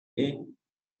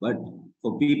But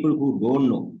for people who don't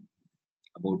know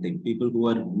about him, people who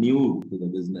are new to the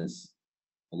business,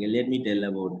 okay, let me tell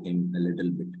about him a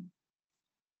little bit.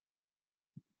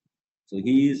 So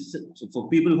so for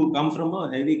people who come from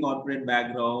a heavy corporate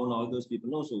background, all those people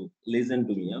know. So listen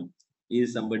to me. Yeah? He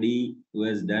is somebody who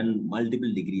has done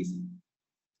multiple degrees.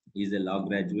 He is a law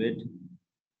graduate.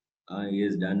 He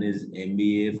has done his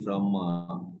MBA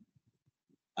from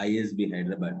ISB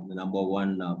Hyderabad, the number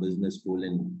one business school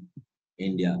in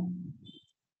India.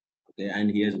 Okay, and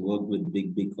he has worked with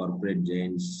big corporate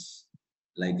giants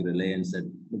like Reliance at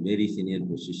a very senior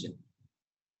position.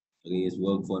 Okay, he has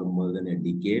worked for more than a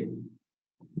decade.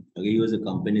 Okay, he was a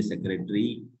company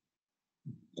secretary.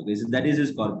 Okay, so that is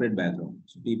his corporate background.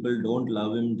 So people don't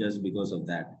love him just because of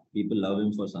that. People love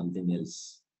him for something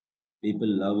else. People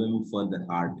love him for the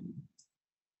heart.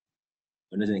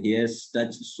 Understand? He has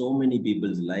touched so many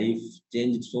people's life,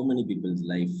 changed so many people's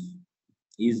life.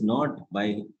 He is not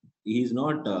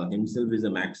himself is a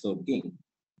max out king.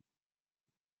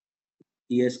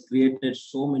 He has created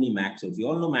so many max outs. You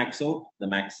all know max out, the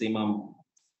maximum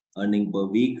earning per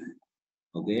week.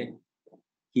 Okay,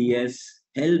 he has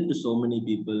helped so many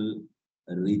people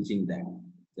reaching that.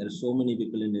 There are so many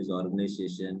people in his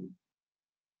organization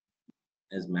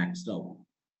as maxed out.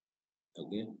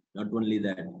 Okay, not only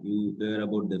that, you hear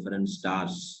about different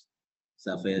stars,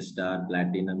 sapphire star,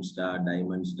 platinum star,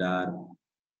 diamond star.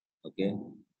 Okay,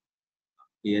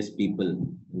 he has people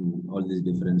in all these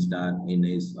different star in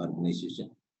his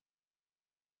organization.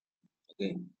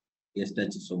 Okay, he has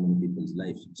touched so many people's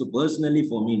lives. So personally,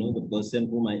 for me, the person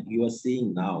whom you are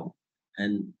seeing now,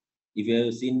 and if you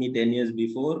have seen me 10 years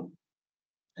before,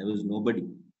 I was nobody.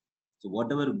 So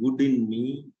whatever good in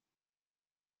me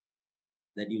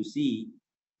that you see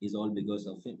is all because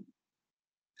of him.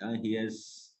 He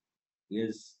has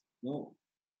no,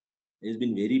 he has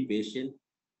been very patient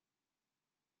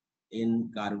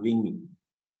in carving me.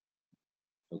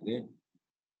 Okay,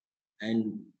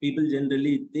 and people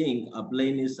generally think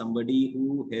upline is somebody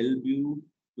who help you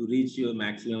to reach your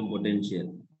maximum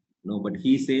potential. No, but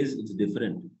he says it's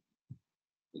different.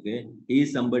 Okay, he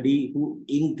is somebody who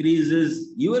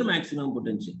increases your maximum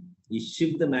potential. He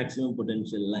shifts the maximum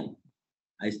potential line.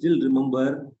 I still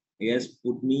remember he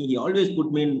always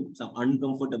put me in some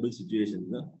uncomfortable situations.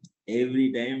 No?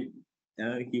 Every time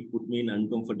he put me in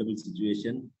uncomfortable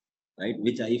situation, right?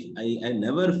 Which I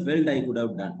never felt I could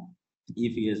have done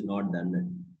if he has not done it.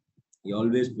 He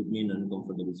always put me in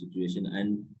uncomfortable situation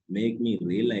and make me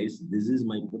realize this is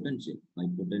my potential. My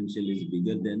potential is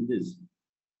bigger than this.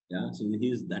 Yeah, so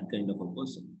he is that kind of a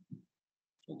person.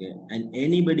 Okay, and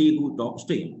anybody who talks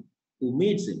to him, who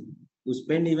meets him, who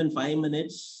spend even 5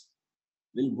 minutes,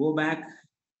 will go back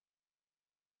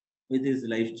with his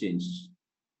life changed.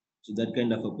 So that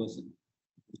kind of a person.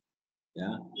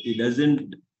 Yeah, he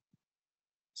doesn't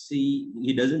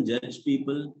judge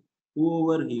people,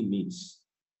 whoever he meets,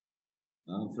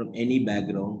 from any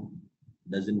background,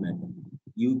 doesn't matter.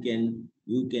 You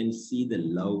can see the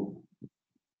love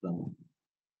from him.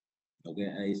 Okay,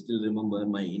 I still remember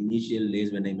my initial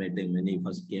days when I met him, when he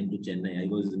first came to Chennai. I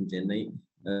was in Chennai,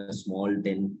 a small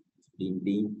 10,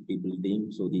 15 people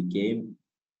team. So he came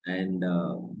and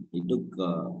he took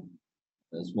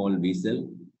a small vessel.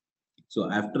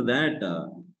 So after that,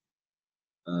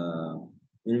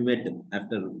 we met him.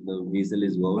 After the vessel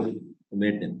is over, we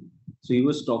met him. So he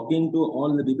was talking to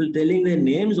all the people, telling their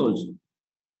names also.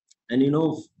 And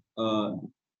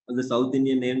the South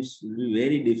Indian names will be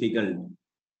very difficult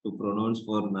to pronounce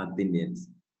for North Indians.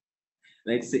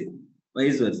 Right? Say,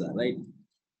 vice versa, right?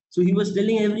 So he was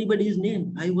telling everybody his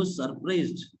name. I was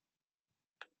surprised.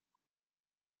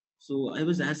 So I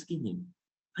was asking him,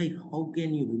 how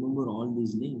can you remember all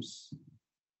these names?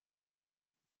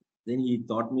 Then he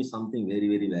taught me something very,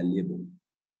 very valuable.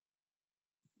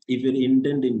 If your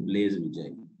intent in place,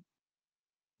 Vijay,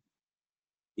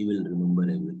 he will remember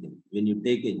everything. When you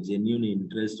take a genuine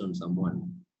interest on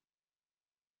someone,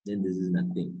 then this is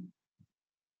nothing.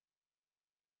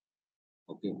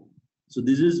 Okay. So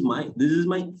this is my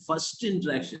first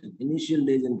interaction, initial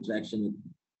days interaction with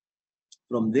him.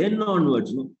 From then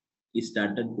onwards, he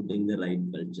started putting the right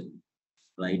culture,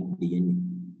 right DNA.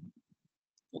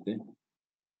 Okay.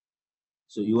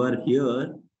 So you are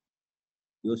here,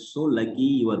 you're so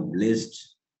lucky, you are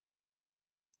blessed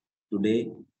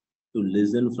today to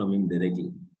listen from him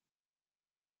directly.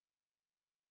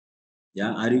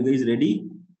 Yeah, are you guys ready?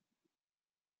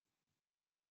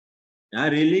 Yeah,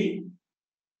 really?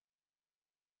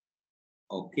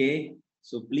 Okay.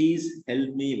 So please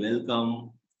help me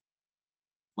welcome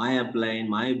my upline,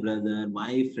 my brother,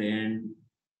 my friend,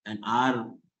 and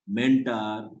our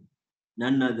mentor,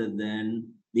 none other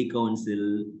than the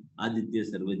council, Aditya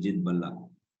Sarabjit Bhalla.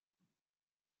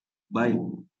 Bye.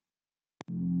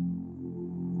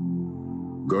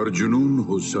 गर जुनून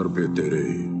हो sir पे तेरे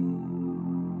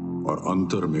और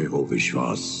अंतर में हो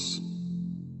विश्वास,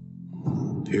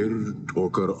 फिर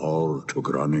ठोकर और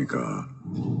ठुकराने का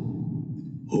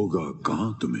होगा कहां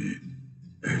तुम्हें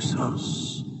एहसास।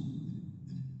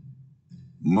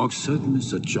 मकसद में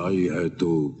सच्चाई है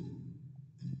तो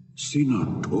सीना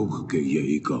ठोक के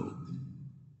यही कहो,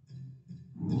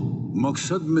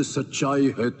 मकसद में सच्चाई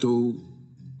है तो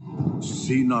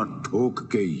सीना ठोक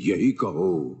के यही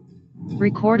कहो।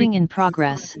 Recording in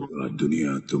progress.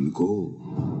 दुनिया तुमको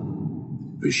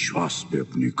विश्वास पे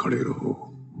अपने खड़े रहो,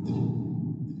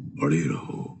 अड़े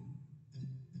रहो,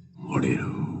 अड़े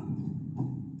रहो,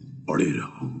 अड़े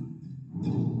रहो।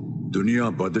 दुनिया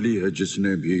बदली है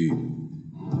जिसने भी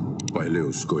पहले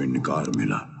उसको इनकार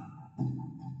मिला,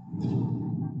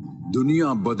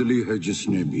 दुनिया बदली है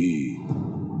जिसने भी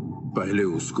पहले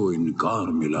उसको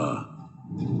इनकार मिला,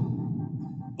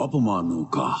 अपमानों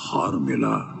का हार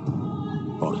मिला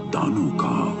और दानों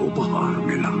का उपहार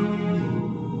मिला।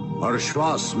 हर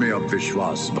श्वास में अब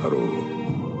विश्वास भरो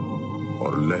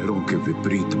और लहरों के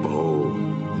विपरीत बहो,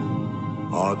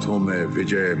 हाथों में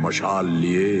विजय मशाल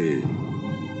लिए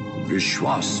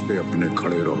विश्वास पे अपने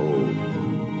खड़े रहो,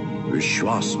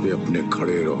 विश्वास पे अपने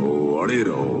खड़े रहो, अड़े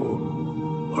रहो,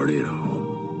 अड़े रहो,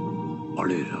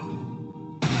 अड़े रहो।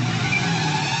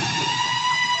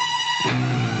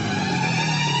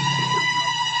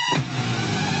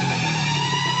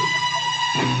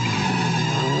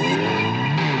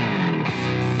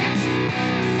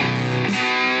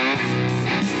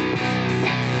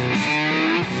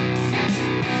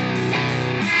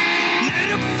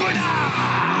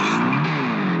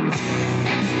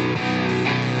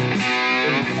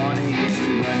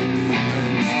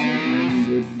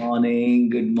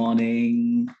 Good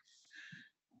morning.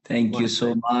 Thank you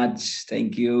so much.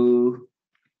 Thank you.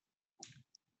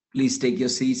 Please take your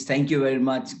seats. Thank you very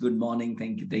much. Good morning.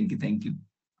 Thank you. Thank you. Thank you.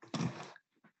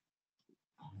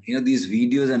 You know, these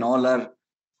videos and all are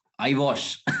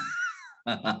eyewash.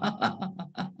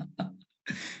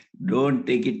 Don't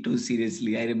take it too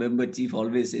seriously. I remember Chief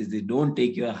always says this, don't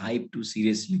take your hype too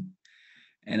seriously.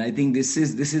 And I think this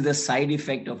is the side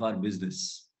effect of our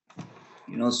business.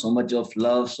 You know, so much of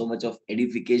love, so much of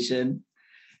edification.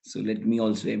 So let me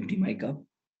also empty my cup.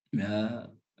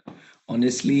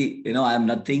 Honestly, you know, I'm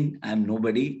nothing, I'm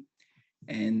nobody.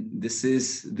 And this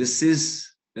is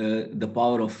the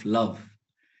power of love.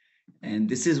 And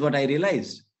this is what I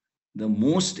realized. The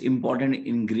most important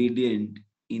ingredient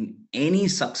in any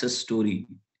success story,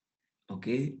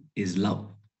 okay, is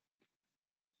love.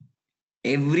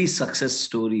 Every success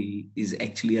story is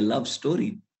actually a love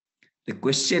story. The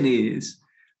question is,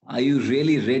 are you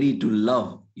really ready to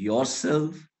love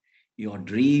yourself, your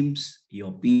dreams,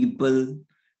 your people,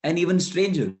 and even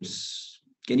strangers?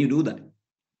 Can you do that?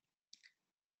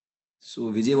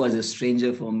 So Vijay was a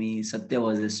stranger for me. Satya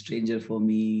was a stranger for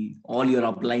me. All your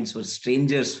uplines were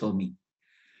strangers for me,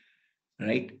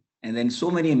 right? And then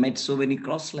I met so many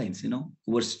cross lines, you know,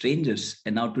 who were strangers.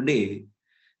 And now today,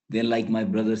 they're like my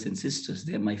brothers and sisters.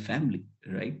 They're my family,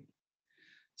 right?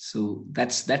 So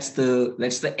that's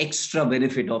the extra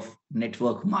benefit of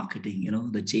network marketing, you know,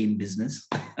 the chain business.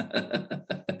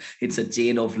 It's a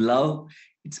chain of love.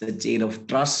 It's a chain of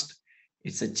trust.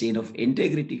 It's a chain of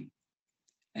integrity.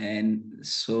 And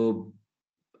so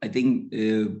I think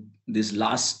this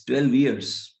last 12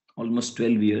 years, almost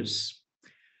 12 years,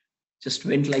 just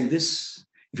went like this.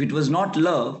 If it was not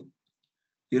love,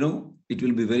 you know, it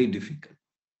will be very difficult.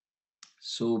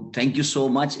 So thank you so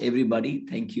much, everybody.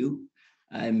 Thank you.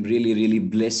 I'm really, really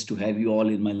blessed to have you all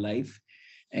in my life.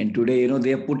 And today, you know, they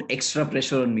have put extra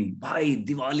pressure on me. Bhai,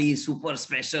 Diwali, super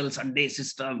special Sunday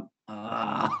system.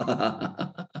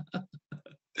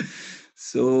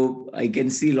 So I can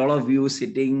see a lot of you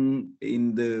sitting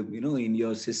in the, you know, in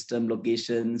your system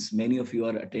locations. Many of you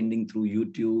are attending through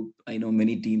YouTube. I know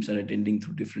many teams are attending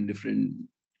through different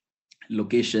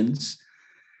locations.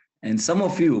 And some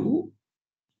of you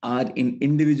are in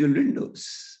individual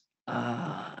windows.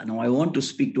 Now I want to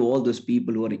speak to all those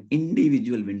people who are in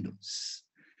individual windows,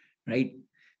 right?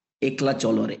 Ekla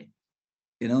cholo re.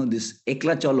 You know, this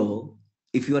ekla cholo,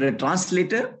 if you are a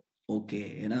translator,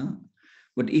 okay, you know.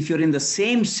 But if you're in the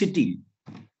same city,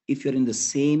 where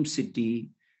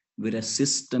a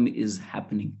system is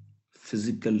happening,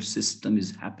 physical system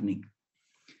is happening,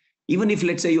 even if,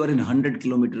 let's say, you are in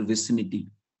 100-kilometer vicinity,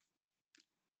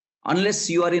 unless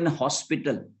you are in a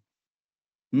hospital,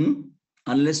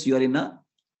 unless you are in a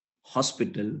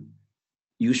hospital,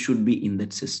 you should be in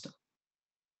that system.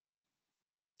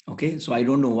 Okay, so I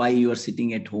don't know why you are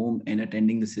sitting at home and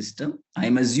attending the system.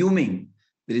 I'm assuming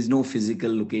there is no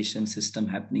physical location system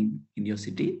happening in your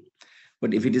city.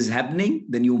 But if it is happening,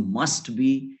 then you must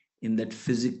be in that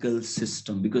physical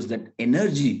system, because that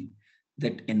energy,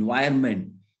 that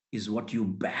environment is what you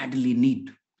badly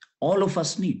need. All of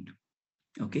us need.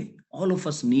 Okay, all of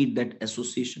us need that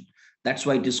association. That's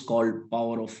why it is called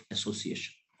power of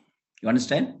association. You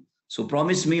understand? So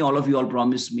promise me, all of you all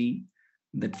promise me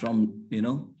that from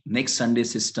next Sunday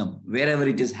system, wherever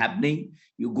it is happening,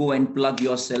 you go and plug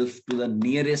yourself to the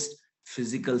nearest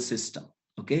physical system.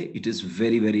 Okay, it is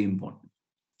very, very important.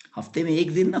 Hafte mein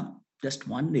ek din na, just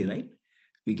one day, right?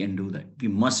 We can do that. We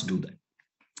must do that.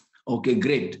 Okay,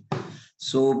 great.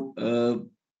 So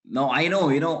now I know,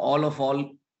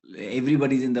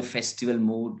 everybody's in the festival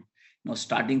mode.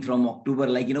 Starting from October,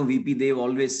 like, VP Dev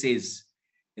always says,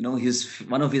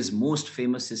 one of his most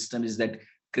famous system is that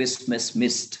Christmas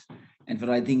mist. And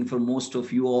I think for most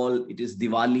of you all, it is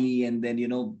Diwali. And then,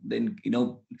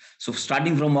 so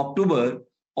starting from October,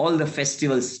 all the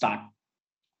festivals start.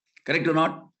 Correct or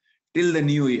not? Till the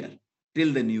new year,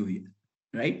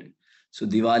 right? So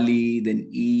Diwali, then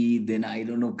Eid, then I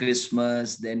don't know,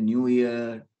 Christmas, then New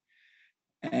Year.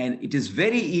 And it is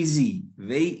very easy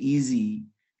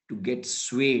to get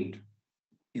swayed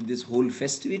in this whole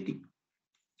festivity,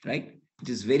 right? It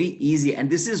is very easy. And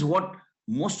this is what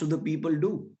most of the people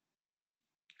do.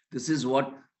 This is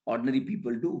what ordinary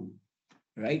people do,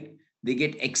 right? They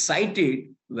get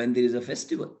excited when there is a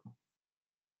festival.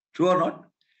 True or not?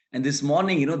 And this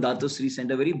morning, Dato Sri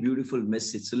sent a very beautiful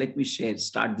message. So let me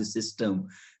start the system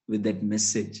with that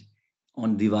message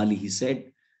on Diwali. He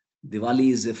said,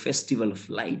 Diwali is a festival of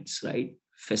lights, right?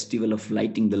 Festival of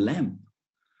lighting the lamp.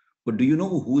 But do you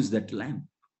know who is that lamp?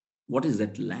 What is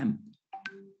that lamp?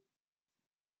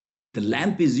 The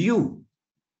lamp is you.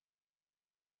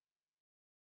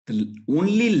 The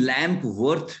only lamp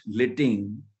worth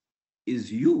lighting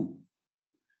is you.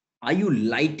 Are you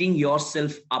lighting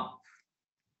yourself up?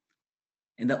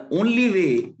 And the only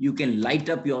way you can light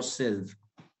up yourself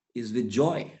is with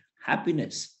joy,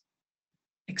 happiness,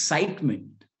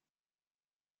 excitement,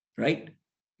 right?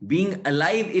 Being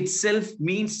alive itself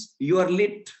means you are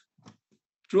lit.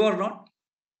 True or not?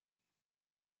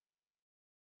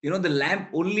 The lamp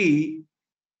only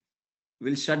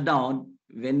will shut down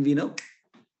when we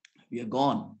are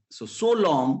gone. So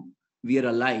long we are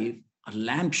alive, our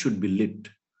lamp should be lit.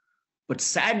 But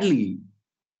sadly,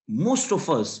 most of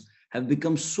us have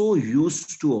become so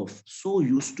used to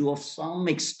of some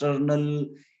external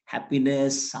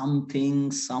happiness,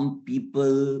 something, some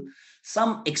people,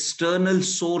 some external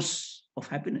source of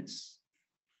happiness.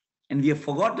 And we have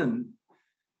forgotten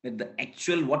that the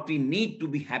actual, what we need to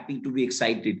be happy, to be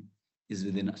excited, is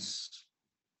within us.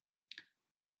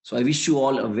 So I wish you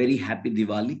all a very happy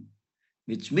Diwali,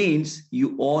 which means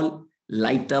you all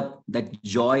light up that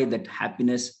joy, that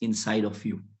happiness inside of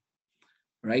you,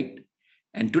 right?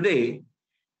 And today,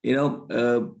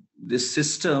 this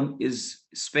system is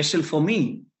special for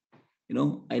me.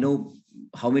 I know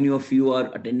how many of you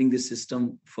are attending this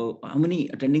system how many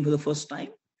attending for the first time?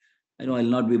 I know I'll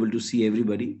not be able to see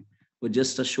everybody, but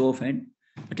just a show of hand,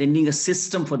 attending a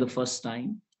system for the first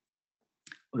time,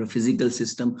 or a physical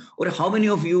system, or how many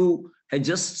of you had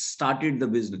just started the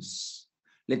business?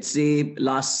 Let's say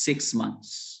last 6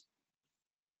 months.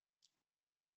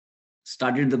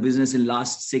 Started the business in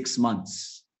last 6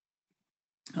 months.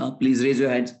 Please raise your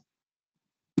hands.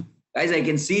 Guys, I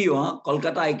can see you.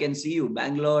 Kolkata, I can see you.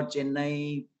 Bangalore,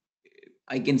 Chennai,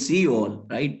 I can see you all,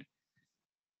 right?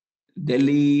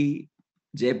 Delhi,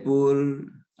 Jaipur.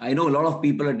 I know a lot of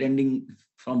people attending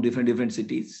from different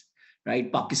cities,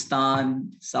 right?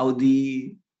 Pakistan,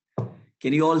 Saudi.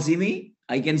 Can you all see me?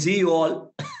 I can see you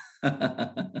all.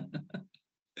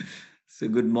 So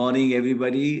good morning,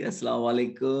 everybody. Assalamu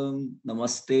alaikum.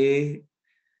 Namaste.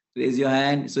 Raise your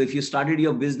hand. So if you started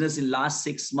your business in last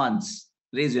 6 months,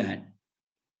 raise your hand.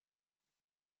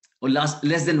 Or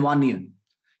less than 1 year,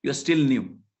 you're still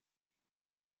new.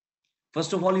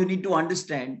 First of all, you need to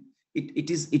understand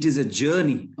it is a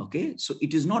journey. Okay. So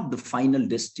it is not the final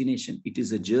destination. It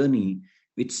is a journey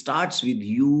which starts with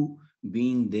you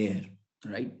being there,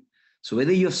 right? So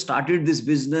whether you have started this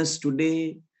business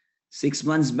today, 6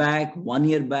 months back, 1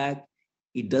 year back,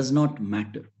 it does not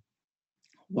matter.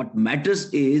 What matters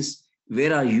is,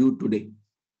 where are you today?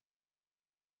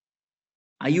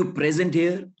 Are you present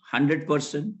here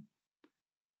 100%?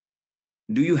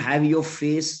 Do you have your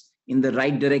face in the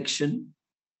right direction?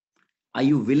 Are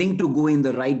you willing to go in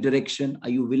the right direction? Are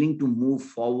you willing to move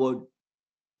forward?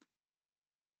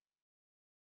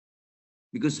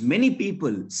 Because many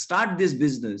people start this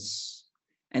business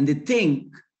and they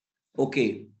think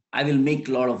okay, I will make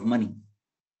a lot of money.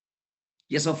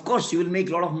 Yes, of course, you will make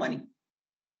a lot of money.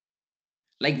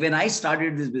 Like when I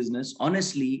started this business,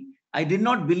 honestly, I did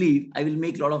not believe I will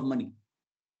make a lot of money.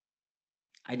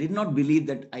 I did not believe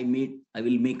that I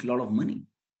will make a lot of money.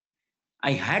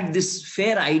 I had this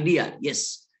fair idea.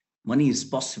 Yes, money is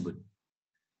possible.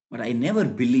 But I never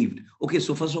believed. Okay,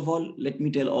 so first of all, let me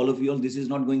tell all of you all, this is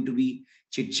not going to be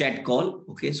chit chat call.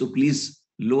 Okay, so please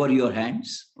lower your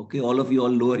hands. Okay, all of you all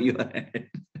lower your hand.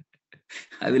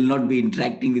 I will not be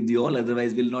interacting with you all.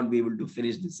 Otherwise, we'll not be able to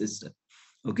finish the system.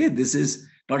 Okay, this is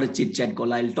not a chit chat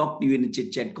call. I'll talk to you in a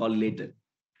chit chat call later.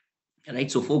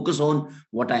 Right, so focus on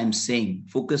what I am saying.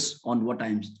 Focus on what I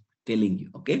am telling you.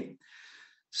 Okay.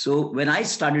 So when I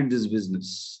started this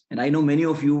business, and I know many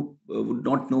of you would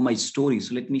not know my story,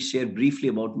 so let me share briefly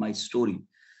about my story.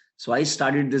 So I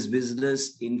started this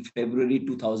business in February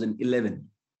 2011.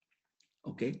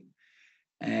 Okay.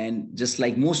 And just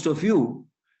like most of you,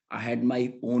 I had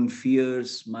my own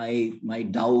fears, my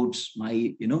doubts,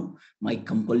 my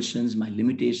compulsions, my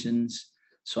limitations.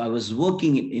 So I was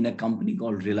working in a company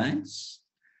called Reliance,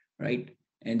 right?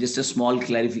 And just a small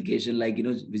clarification, like,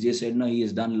 Vijay said, no, he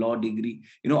has done law degree.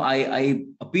 I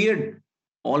appeared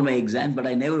all my exams, but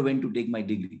I never went to take my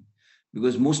degree,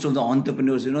 because most of the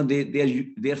entrepreneurs,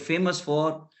 they are famous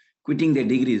for quitting their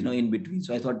degrees, in between.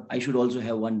 So I thought I should also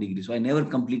have one degree. So I never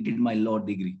completed my law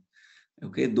degree.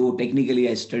 Okay, though technically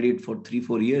I studied for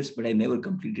 3-4 years, but I never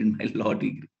completed my law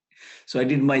degree. So I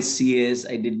did my CS,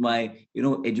 I did my,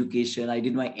 education, I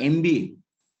did my MBA.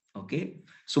 Okay.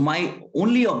 So my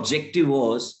only objective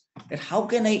was that how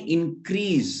can I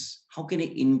increase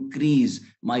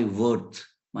my worth,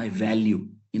 my value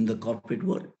in the corporate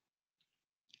world?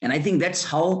 And I think that's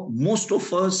how most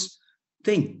of us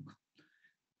think,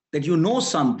 that you know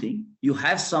something, you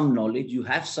have some knowledge, you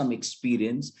have some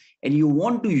experience, and you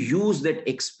want to use that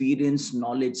experience,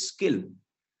 knowledge, skill,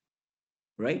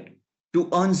 right, to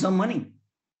earn some money.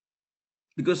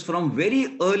 Because from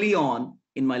very early on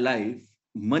in my life,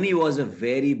 money was a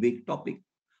very big topic.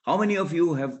 How many of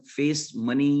you have faced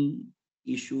money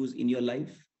issues in your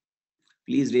life?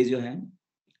 Please raise your hand.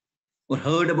 Or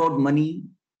heard about money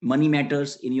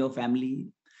matters in your family?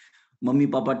 Mummy,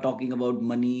 papa talking about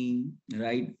money,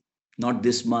 right? Not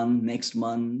this month, next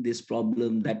month, this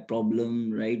problem, that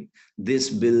problem, right? This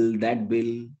bill, that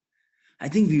bill. I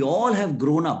think we all have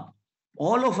grown up.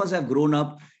 All of us have grown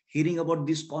up hearing about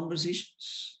these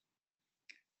conversations,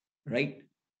 right?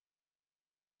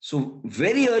 So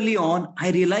very early on,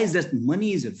 I realized that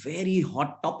money is a very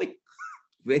hot topic,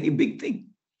 very big thing.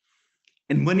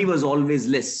 And money was always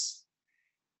less.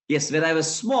 Yes, when I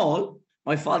was small,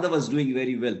 my father was doing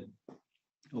very well.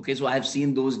 Okay, so I've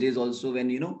seen those days also when,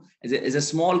 as a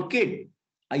small kid,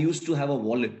 I used to have a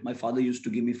wallet. My father used to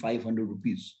give me 500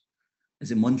 rupees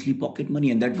as a monthly pocket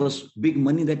money. And that was big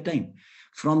money that time.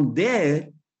 From there,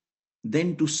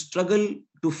 then to struggle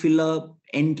to fill up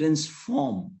entrance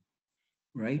form,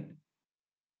 right?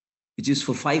 Which is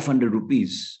for 500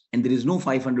 rupees. And there is no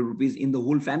 500 rupees in the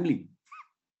whole family.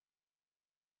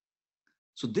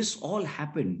 So this all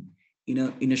happened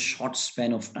in a short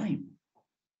span of time.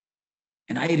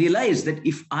 And I realized that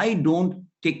if I don't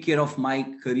take care of my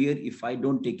career, if I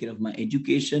don't take care of my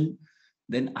education,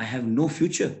 then I have no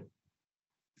future.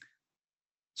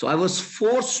 So I was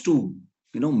forced to,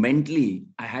 mentally,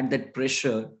 I had that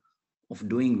pressure of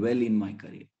doing well in my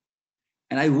career.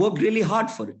 And I worked really hard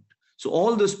for it. So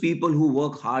all those people who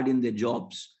work hard in their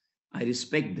jobs, I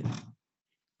respect them.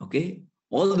 Okay.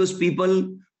 All those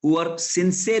people who are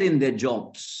sincere in their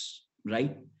jobs,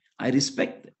 right? I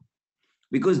respect them.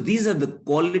 Because these are the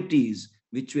qualities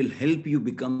which will help you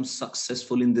become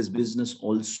successful in this business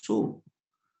also.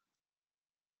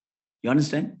 You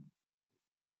understand?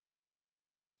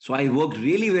 So I worked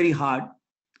really very hard.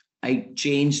 I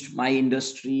changed my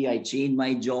industry. I changed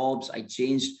my jobs. I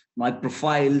changed my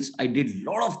profiles. I did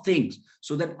a lot of things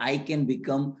so that I can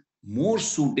become more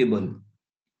suitable,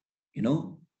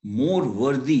 more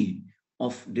worthy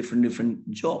of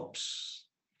different jobs.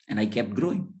 And I kept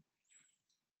growing.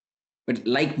 But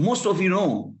like most of you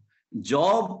know,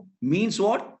 job means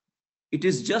what? It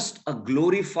is just a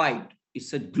glorified,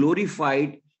 it's a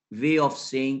glorified way of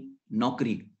saying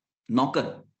naukri,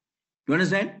 knocker. You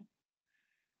understand?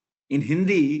 In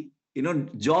Hindi,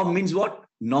 job means what?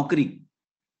 Naukri.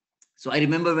 So I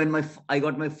remember when I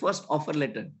got my first offer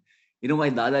letter, my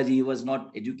Dadaji was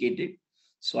not educated.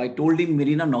 So I told him,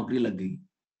 Meri na naukri lag gayi.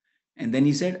 And then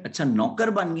he said, Acha,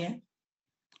 naukar ban gaya?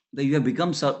 That you have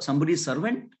become somebody's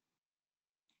servant?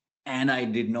 And I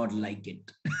did not like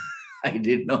it. I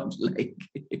did not like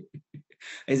it.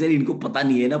 I said, इनको पता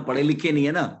नहीं है ना, पढ़े लिखे नहीं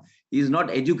है ना, He is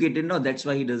not educated, no, that's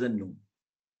why he doesn't know,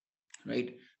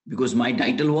 right? Because my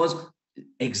title was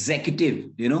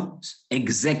executive,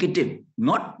 executive,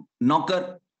 not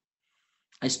knocker.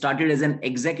 I started as an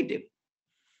executive.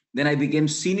 Then I became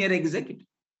senior executive.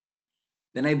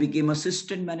 Then I became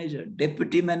assistant manager,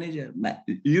 deputy manager.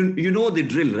 You know the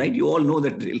drill, right? You all know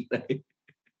the drill, right?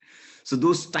 So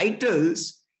those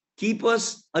titles keep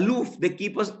us aloof. They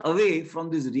keep us away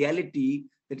from this reality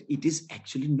that it is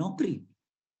actually Naukri.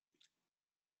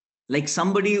 Like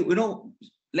somebody,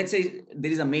 let's say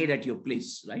there is a maid at your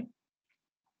place, right?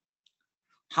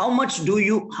 How much do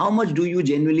you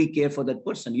genuinely care for that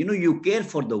person? You care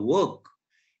for the work.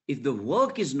 If the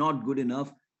work is not good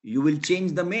enough, you will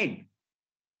change the maid.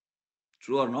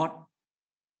 True or not?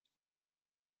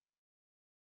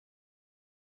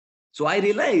 So I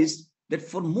realized that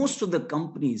for most of the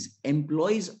companies,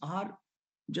 employees are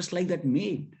just like that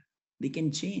maid. They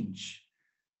can change.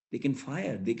 They can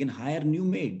fire. They can hire new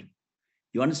maid.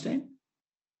 You understand?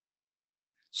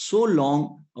 So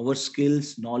long our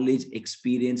skills, knowledge,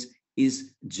 experience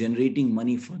is generating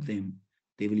money for them,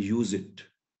 they will use it.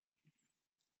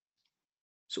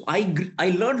 So I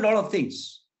learned a lot of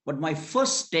things, but my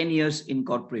first 10 years in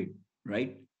corporate,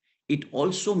 right? It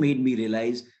also made me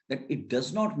realize that it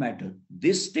does not matter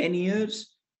this 10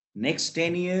 years, next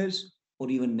 10 years, or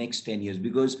even next 10 years,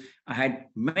 because I had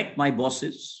met my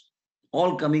bosses,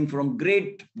 all coming from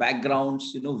great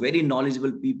backgrounds, very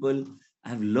knowledgeable people. I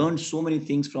have learned so many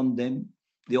things from them.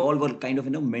 They all were kind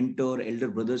of, mentor, elder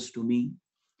brothers to me.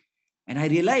 And I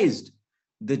realized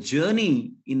the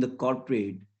journey in the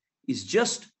corporate is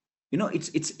just,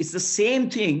 it's the same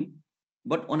thing,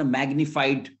 but on a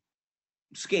magnified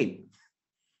scale.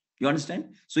 You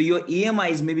understand? So your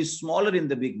EMIs may be smaller in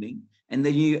the beginning, and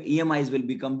then your EMIs will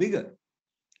become bigger,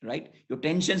 right? Your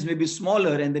tensions may be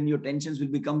smaller, and then your tensions will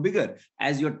become bigger.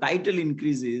 As your title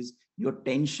increases, your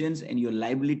tensions and your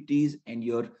liabilities and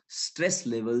your stress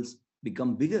levels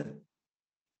become bigger.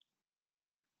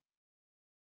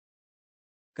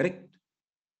 Correct?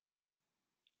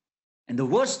 And the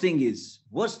worst thing is,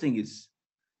 I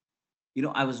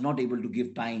was not able to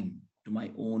give time to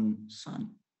my own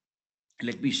son.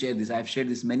 Let me share this. I've shared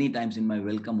this many times in my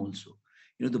welcome also.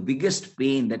 The biggest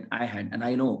pain that I had, and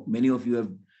I know many of you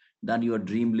have done your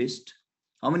dream list.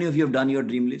 How many of you have done your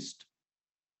dream list?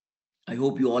 I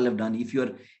hope you all have done. If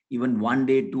you're even 1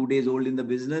 day, 2 days old in the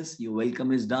business, your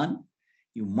welcome is done.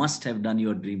 You must have done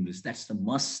your dream list. That's the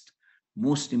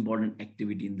most important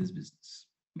activity in this business,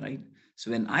 right? So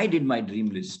when I did my dream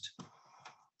list,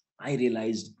 I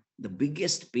realized the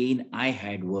biggest pain I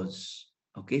had was,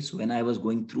 so when I was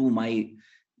going through my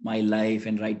life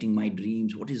and writing my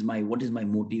dreams, what is my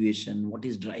motivation? What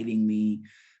is driving me?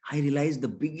 I realized the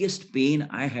biggest pain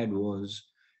I had was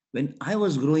when I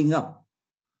was growing up,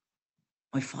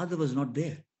 my father was not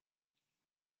there,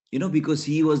 because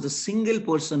he was the single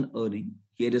person earning.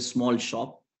 He had a small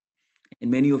shop, and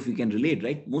many of you can relate,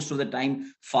 right? Most of the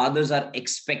time, fathers are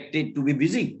expected to be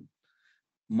busy.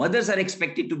 Mothers are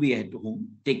expected to be at home,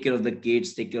 take care of the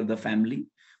kids, take care of the family.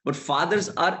 But fathers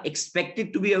are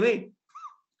expected to be away.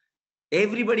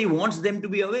 Everybody wants them to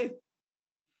be away.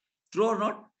 True or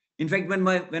not? In fact, when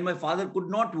my father could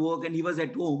not work and he was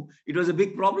at home, it was a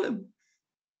big problem.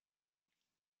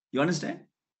 You understand?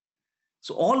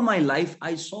 So all my life,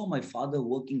 I saw my father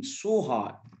working so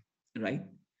hard, right?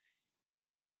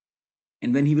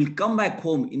 And when he will come back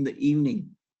home in the evening,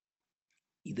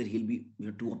 either he'll be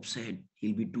too upset,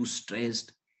 he'll be too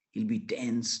stressed, he'll be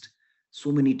tensed,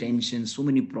 so many tensions, so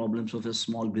many problems of a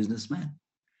small businessman,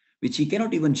 which he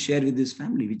cannot even share with his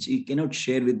family, which he cannot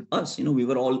share with us. We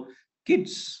were all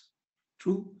kids.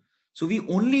 True. So we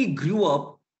only grew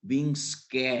up being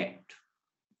scared.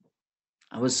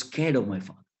 I was scared of my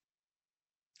father.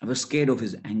 I was scared of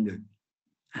his anger.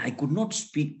 I could not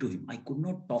speak to him. I could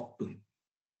not talk to him.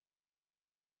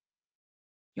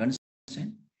 You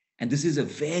understand? And this is a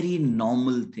very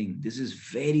normal thing. This is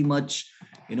very much,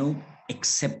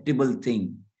 acceptable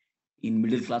thing in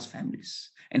middle class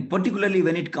families. And particularly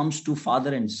when it comes to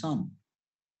father and son,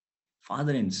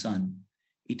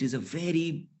 it is a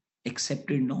very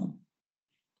accepted norm,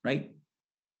 right?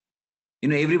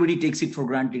 Everybody takes it for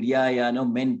granted. No,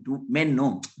 men too. Men,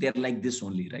 no, they're like this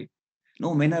only, right?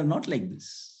 No, men are not like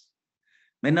this.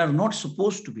 Men are not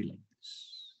supposed to be like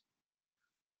this.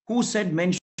 Who said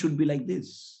men should be like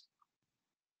this?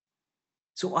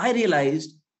 So I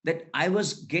realized that I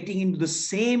was getting into the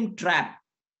same trap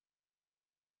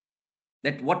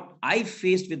that what I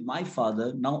faced with my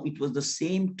father, now it was the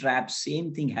same trap,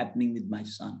 same thing happening with my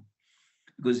son,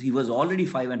 because he was already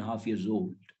 5.5 years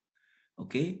old.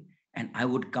 Okay. And I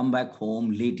would come back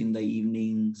home late in the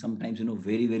evening, sometimes,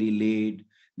 very, very late.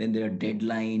 Then there are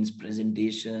deadlines,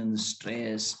 presentations,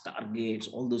 stress, targets,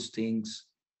 all those things.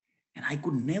 And I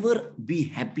could never be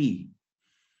happy,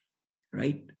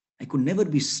 right? I could never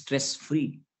be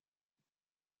stress-free.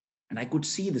 And I could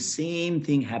see the same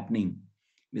thing happening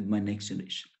with my next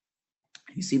generation.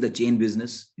 You see the chain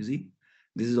business, you see?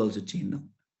 This is also chain now.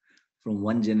 From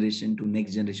one generation to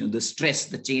next generation. The stress,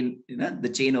 the chain, the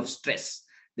chain of stress,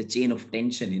 the chain of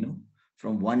tension,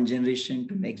 from one generation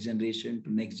to next generation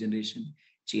to next generation.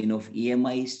 Chain of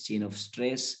EMIs, chain of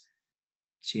stress,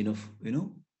 chain of,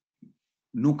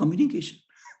 no communication.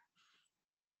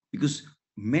 Because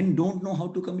men don't know how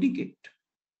to communicate.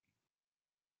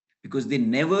 Because they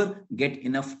never get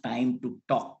enough time to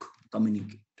talk,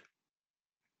 communicate.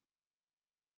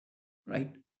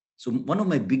 Right? So one of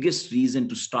my biggest reasons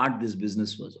to start this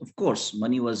business was, of course,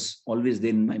 money was always there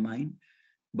in my mind.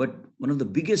 But one of the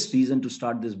biggest reasons to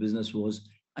start this business was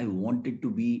I wanted to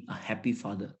be a happy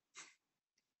father.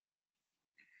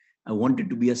 I wanted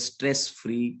to be a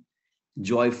stress-free,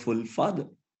 joyful father.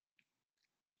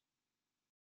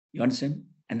 You understand?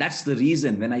 And that's the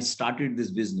reason when I started this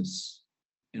business.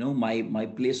 My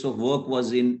place of work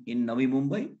was in Navi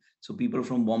Mumbai. So people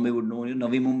from Bombay would know,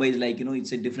 Navi Mumbai is like,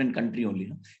 it's a different country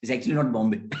only. It's actually not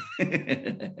Bombay.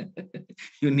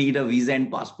 You need a visa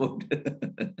and passport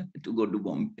to go to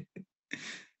Bombay.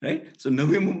 Right? So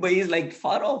Navi Mumbai is like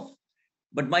far off.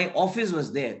 But my office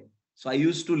was there. So I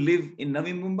used to live in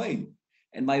Navi Mumbai.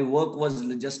 And my work was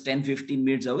just 10-15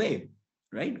 minutes away.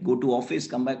 Right? Go to office,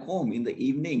 come back home in the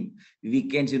evening.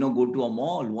 Weekends, go to a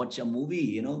mall, watch a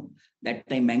movie, that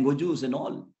time mango juice and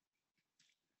all.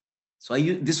 So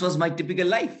this was my typical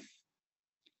life.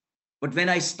 But when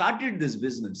I started this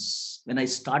business,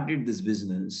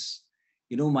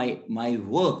 my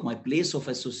work, my place of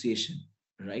association,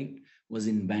 right, was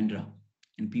in Bandra.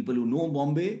 And people who know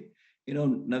Bombay,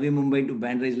 Navi Mumbai to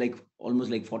Bandra is like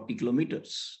almost like 40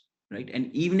 kilometers, right?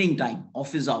 And evening time,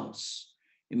 office hours,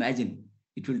 imagine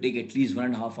it will take at least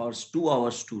 1.5 hours, 2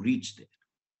 hours to reach there.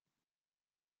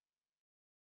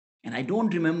 And I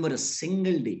don't remember a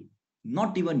single day,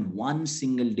 not even one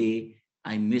single day,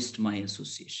 I missed my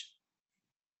association.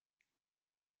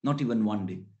 Not even one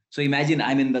day. So imagine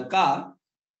I'm in the car,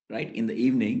 right, in the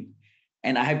evening,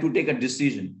 and I have to take a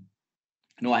decision.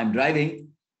 I'm driving.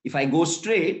 If I go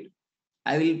straight,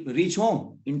 I will reach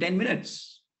home in 10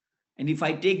 minutes. And if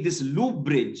I take this loop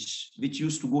bridge, which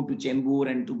used to go to Chembur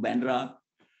and to Bandra,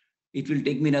 it will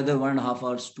take me another 1.5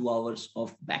 hours, 2 hours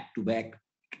of back-to-back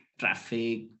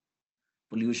traffic,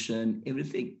 pollution,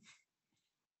 everything.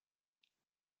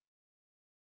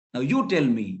 Now you tell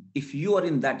me, if you are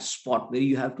in that spot where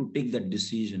you have to take that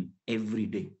decision every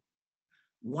day,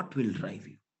 what will drive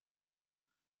you?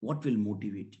 What will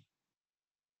motivate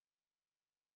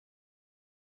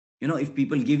you? If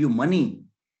people give you money,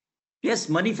 yes,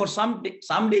 money for some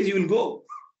days you will go.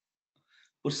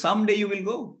 For some day you will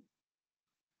go.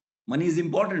 Money is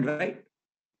important, right?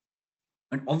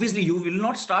 And obviously you will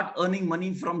not start earning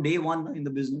money from day one in the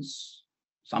business.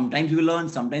 Sometimes you will earn,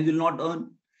 sometimes you will not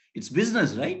earn. It's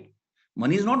business, right?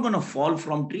 Money is not going to fall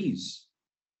from trees.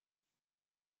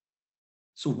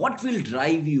 So what will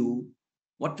drive you?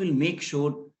 What will make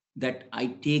sure that I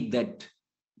take that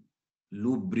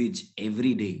loop bridge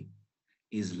every day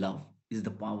is love, is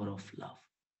the power of love.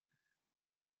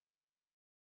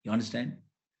 You understand?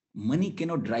 Money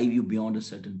cannot drive you beyond a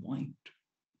certain point.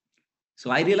 So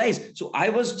I realized, so I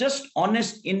was just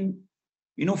honest in,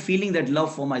 feeling that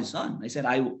love for my son. I said,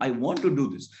 I want to do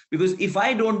this, because if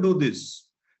I don't do this,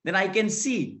 then I can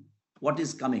see what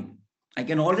is coming. I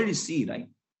can already see, right?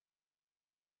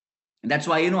 And that's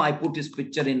why, I put his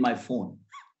picture in my phone.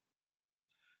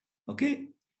 Okay.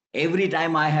 Every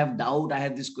time I have doubt, I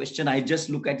have this question, I just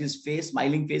look at his face,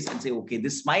 smiling face, and say, okay,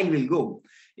 this smile will go.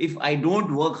 If I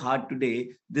don't work hard today,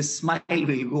 this smile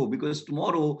will go, because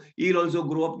tomorrow he'll also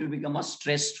grow up to become a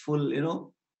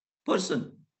stressful,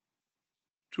 person.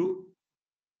 True.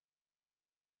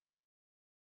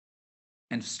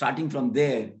 And starting from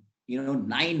there,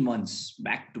 9 months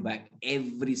back to back,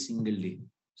 every single day.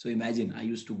 So imagine, I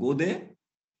used to go there,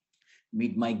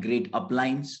 meet my great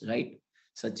uplines, right?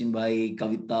 SACHIN bhai,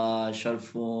 KAvita,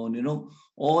 Sharfun,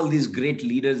 all these great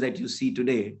leaders that you see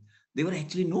today, they were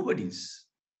actually nobodies.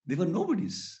 They were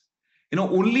nobodies.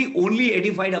 Only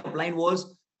edified upline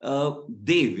was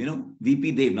Dev,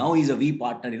 VP Dev. Now he's a V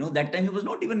partner. That time he was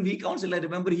not even V council. I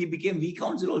remember he became V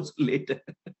council also later.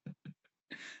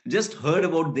 Just heard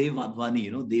about Dev Wadhwani,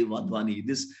 Dev Wadhwani.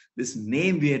 This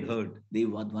name we had heard, Dev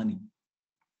Wadhwani,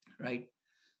 right?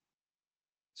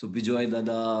 So Vijay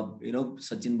Dada,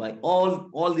 SACHIN bhai,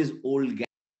 all these old guys.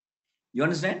 You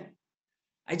understand?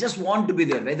 I just want to be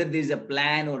there, whether there is a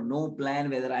plan or no plan,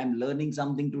 whether I'm learning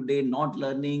something today, not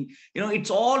learning, it's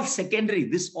all secondary.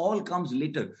 This all comes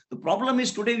later. The problem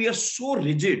is today we are so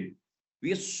rigid.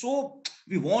 We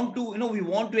want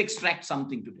to extract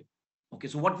something today. Okay,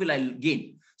 so what will I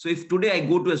gain? So if today I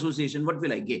go to association, what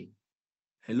will I gain?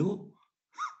 Hello?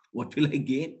 What will I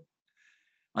gain?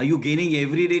 Are you gaining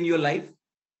every day in your life?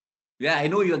 Yeah, I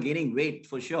know you're gaining weight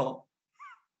for sure.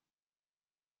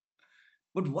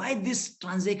 But why this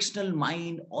transactional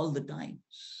mind all the time?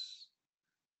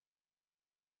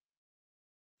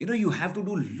 You have to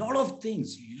do a lot of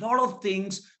things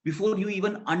before you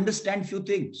even understand few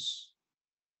things.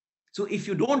 So if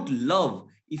you don't love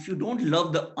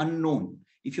the unknown,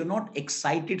 if you're not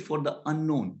excited for the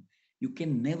unknown, you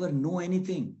can never know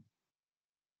anything.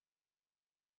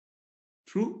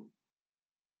 True?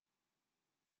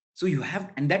 So you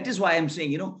have, and that is why I'm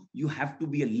saying, you have to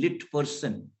be a lit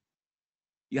person.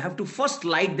 You have to first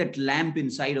light that lamp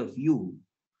inside of you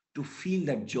to feel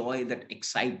that joy, that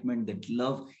excitement, that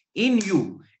love in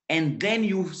you. And then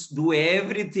you do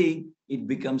everything, it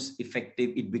becomes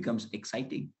effective, it becomes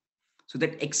exciting. So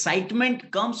that excitement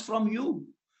comes from you,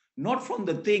 not from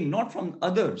the thing, not from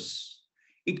others.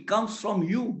 It comes from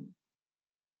you.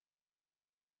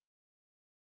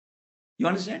 You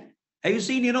understand? Have you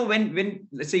seen, when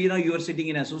let's say, you are sitting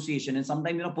in association and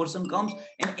sometimes, a person comes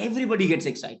and everybody gets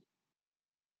excited.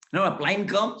 A client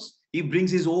comes, he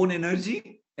brings his own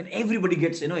energy and everybody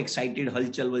gets, excited,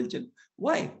 halchal, valchal.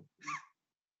 Why?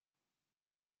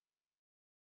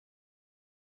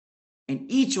 And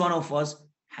each one of us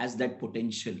has that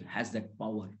potential, has that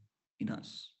power in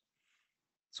us.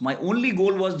 So my only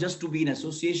goal was just to be in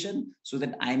association so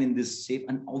that I'm in this safe.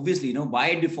 And obviously,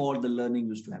 by default, the learning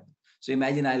used to happen. So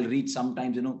imagine I'll reach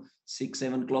sometimes, 6,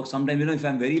 7 o'clock. Sometimes, if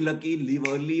I'm very lucky, leave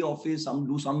early office,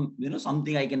 do some,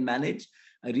 something I can manage.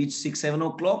 I reach 6, 7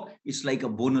 o'clock. It's like a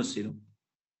bonus,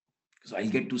 So I'll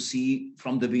get to see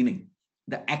from the beginning,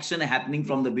 the action happening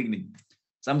from the beginning.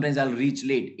 Sometimes I'll reach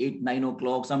late, 8, 9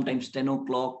 o'clock, sometimes 10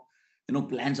 o'clock.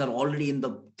 Plans are already in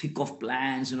the thick of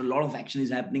plans. A lot of action is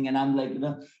happening. And I'm like,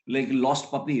 like a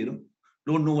lost puppy,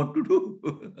 don't know what to do.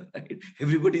 Right?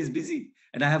 Everybody is busy.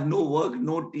 And I have no work,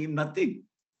 no team, nothing.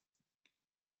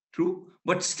 True.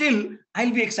 But still,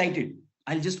 I'll be excited.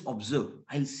 I'll just observe.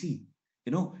 I'll see.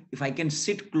 If I can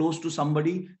sit close to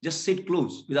somebody, just sit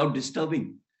close without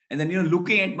disturbing. And then,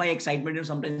 looking at my excitement,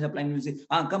 sometimes a plan will say,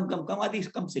 come, Adi,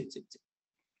 come, sit.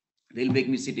 They'll make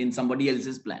me sit in somebody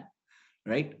else's plan,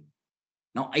 right?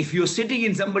 Now, if you're sitting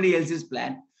in somebody else's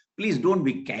plan, please don't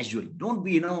be casual. Don't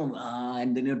be,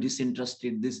 and then you're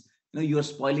disinterested. You are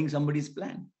spoiling somebody's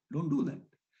plan. Don't do that.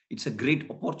 It's a great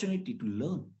opportunity to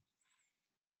learn,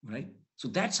 right? So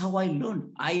that's how I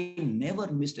learned. I never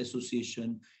missed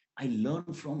association. I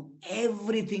learned from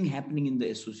everything happening in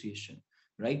the association,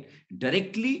 right?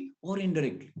 Directly or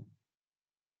indirectly.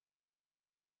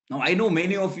 Now, I know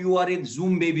many of you are in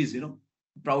Zoom babies,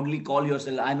 proudly call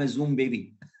yourself, I'm a Zoom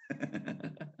baby.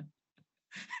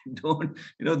 Don't,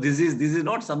 this is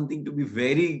not something to be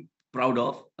very proud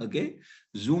of. Okay.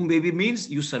 Zoom baby means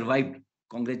you survived.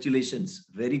 Congratulations.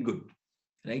 Very good.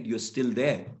 Right. You're still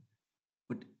there.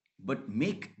 But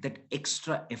make that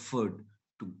extra effort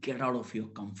to get out of your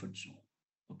comfort zone.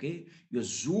 Okay. Your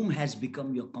Zoom has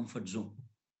become your comfort zone.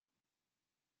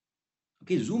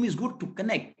 Okay. Zoom is good to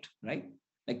connect, right?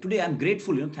 Like today, I'm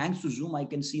grateful, thanks to Zoom, I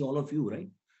can see all of you, right?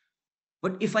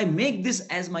 But if I make this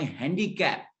as my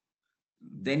handicap,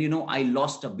 then, I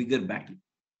lost a bigger battle.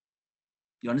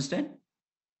 You understand?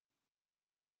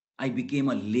 I became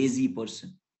a lazy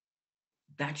person.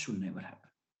 That should never happen.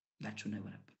 That should never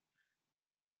happen.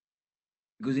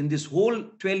 Because in this whole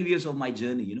 12 years of my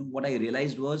journey, what I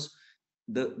realized was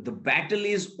the battle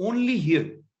is only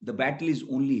here. The battle is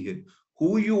only here.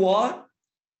 Who you are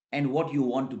and what you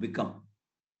want to become.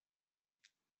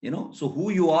 So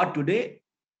who you are today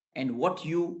and what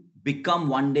you become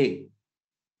one day.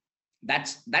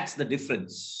 That's the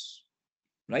difference,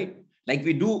 right? Like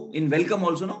we do in welcome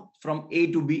also, no? From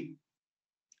A to B,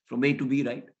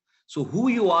 right? So who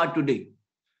you are today,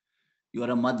 you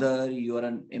are a mother, you are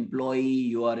an employee,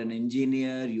 you are an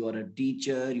engineer, you are a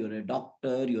teacher, you're a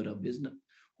doctor, you're a business.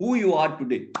 Who you are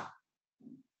today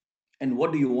and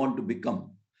what do you want to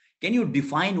become? Can you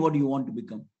define what you want to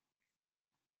become?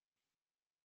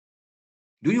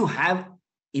 Do you have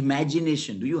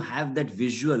imagination? Do you have that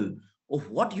visual of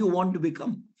what you want to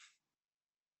become?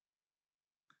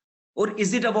 Or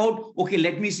is it about, okay,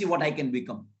 let me see what I can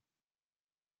become.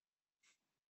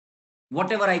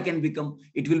 Whatever I can become,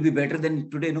 it will be better than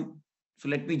today, no? So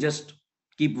let me just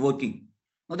keep working.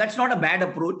 Now, that's not a bad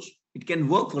approach. It can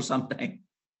work for some time.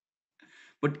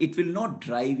 but it will not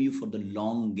drive you for the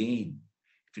long game.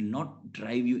 It will not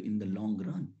drive you in the long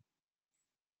run.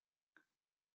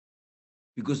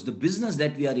 Because the business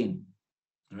that we are in,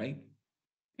 right?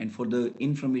 And for the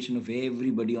information of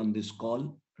everybody on this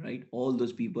call, right? All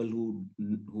those people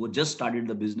who just started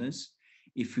the business,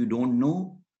 if you don't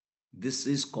know, this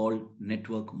is called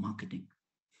network marketing.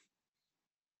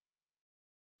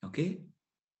 Okay?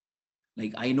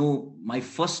 Like I know my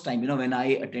first time, when I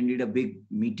attended a big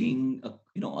meeting,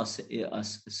 a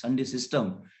Sunday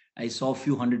system, I saw a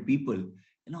few hundred people.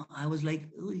 I was like,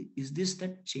 oh, is this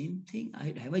that chain thing?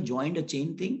 Have I joined a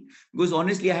chain thing? Because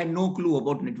honestly, I had no clue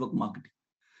about network marketing.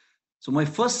 So my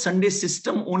first Sunday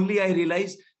system, only I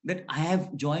realized that I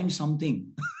have joined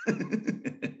something.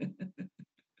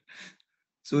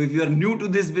 So if you are new to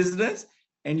this business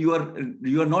and you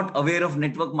are not aware of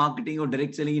network marketing or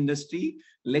direct selling industry,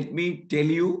 let me tell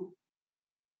you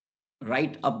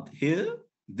right up here,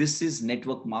 this is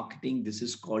network marketing. This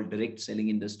is called direct selling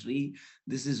industry.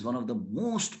 This is one of the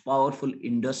most powerful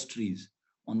industries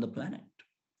on the planet,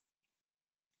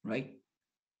 right?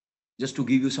 Just to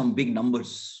give you some big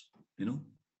numbers,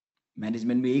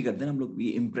 management में यही करते हैं हम लोग,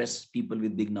 we impress people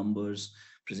with big numbers,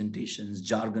 presentations,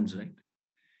 jargons, right?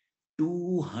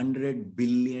 $200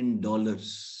 billion.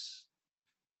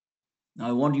 Now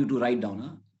I want you to write down.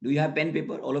 Huh? Do you have pen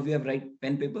paper? All of you have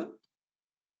pen paper?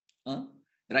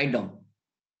 Write down.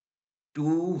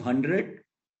 200.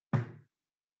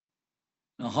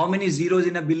 Now how many zeros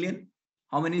in a billion?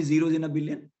 How many zeros in a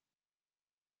billion?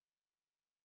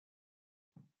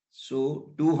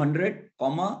 So 200,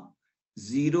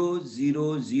 0,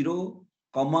 0, 0, 0,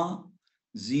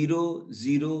 0,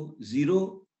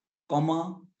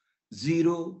 0,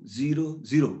 0, 0,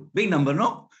 0. Big number,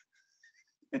 no?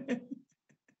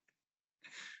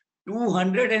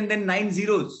 200 and then 9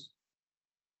 zeros.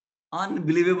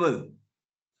 Unbelievable.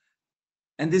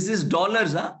 And this is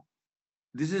dollars, huh?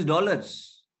 This is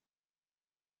dollars.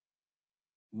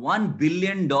 $1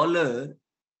 billion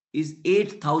is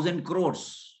 8,000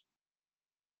 crores.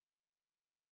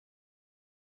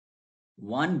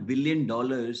 $1 billion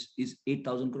is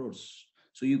 8,000 crores.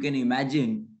 So you can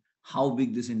imagine how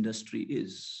big this industry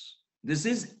is. This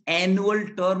is annual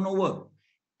turnover.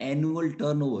 Annual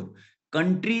turnover.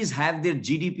 Countries have their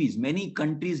GDPs. Many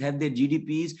countries have their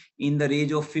GDPs in the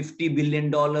range of $50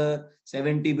 billion,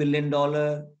 $70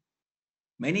 billion.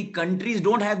 Many countries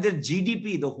don't have their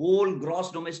GDP, the whole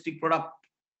gross domestic product.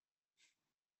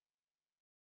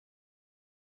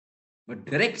 But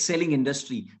direct selling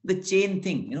industry, the chain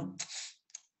thing,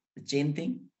 the chain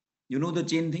thing, the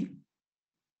chain thing?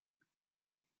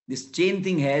 This chain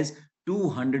thing has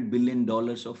 $200 billion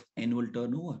of annual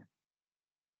turnover.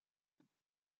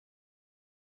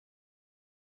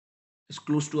 It's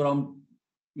close to around,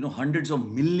 hundreds of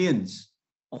millions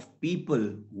of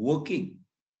people working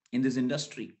in this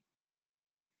industry.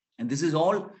 And this is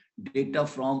all data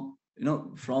from,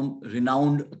 from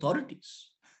renowned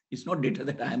authorities. It's not data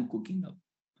that I am cooking up,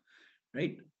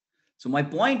 right? So my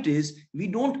point is, we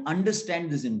don't understand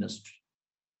this industry.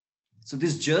 So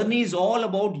this journey is all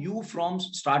about you from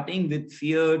starting with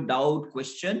fear, doubt,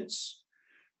 questions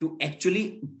to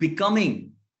actually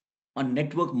becoming a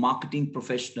network marketing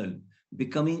professional,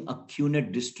 becoming a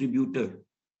QNET distributor,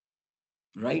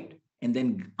 right? And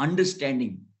then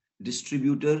understanding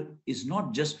distributor is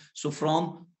not just, so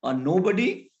from a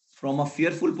nobody, from a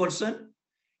fearful person,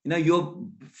 your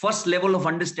first level of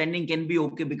understanding can be,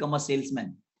 okay, become a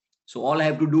salesman. So all I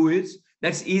have to do is,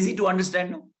 that's easy to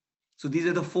understand now. So these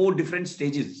are the 4 different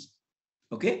stages,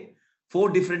 okay? 4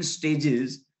 different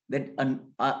stages that an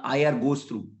IR goes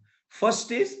through. First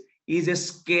stage is a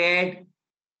scared,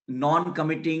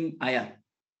 non-committing IR.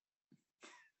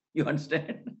 You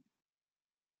understand?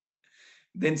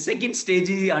 Then second stage,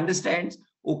 he understands,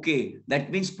 okay,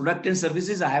 that means product and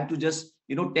services. I have to just,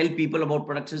 tell people about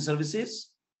products and services.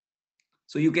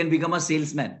 So you can become a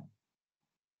salesman,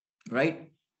 right?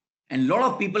 And a lot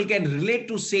of people can relate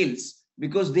to sales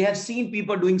because they have seen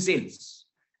people doing sales.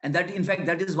 And that, in fact,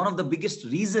 that is one of the biggest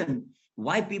reason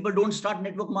why people don't start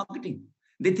network marketing.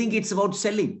 They think it's about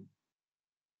selling.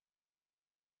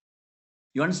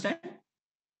 You understand?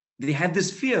 They have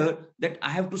this fear that I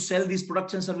have to sell these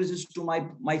products and services to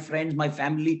my friends, my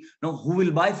family. No, who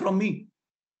will buy from me?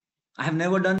 I have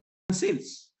never done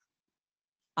sales.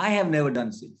 I have never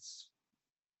done sales.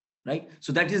 Right?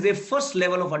 So that is their first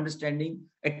level of understanding.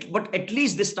 But at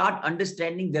least they start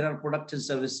understanding there are products and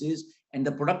services, and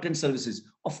the product and services.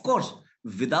 Of course,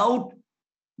 without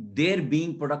there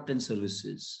being product and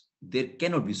services, there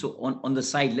cannot be. So on the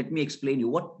side, let me explain you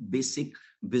what basic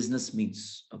business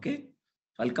means. Okay.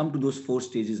 I'll come to those 4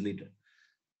 stages later.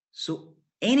 So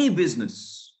any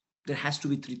business, there has to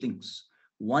be three things.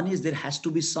 One is there has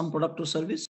to be some product or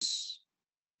service.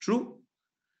 True.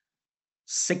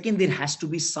 Second, there has to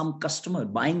be some customer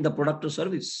buying the product or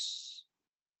service.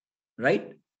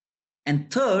 Right?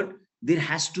 And third, there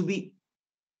has to be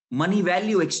money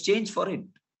value exchange for it.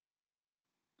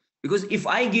 Because if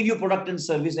I give you product and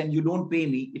service and you don't pay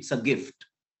me, it's a gift.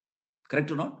 Correct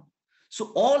or not?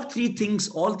 So all three things,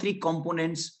 all three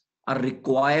components are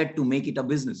required to make it a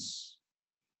business.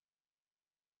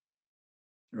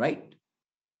 Right?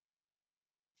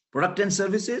 Product and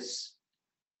services,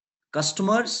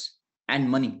 customers, and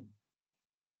money.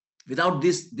 Without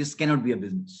this, this cannot be a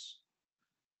business.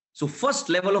 So first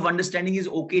level of understanding is,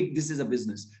 okay, this is a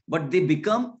business, but they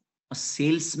become a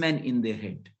salesman in their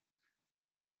head.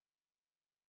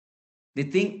 They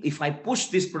think if I push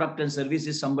this product and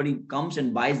services, somebody comes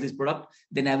and buys this product,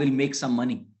 then I will make some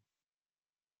money.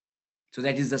 So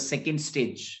that is the second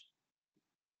stage.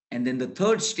 And then the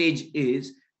third stage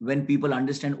is when people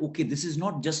understand, okay, this is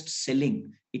not just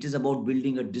selling. It is about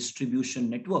building a distribution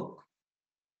network.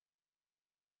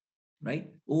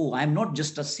 Right? Oh, I'm not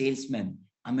just a salesman.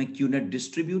 I'm a QNET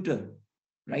distributor.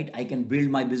 Right? I can build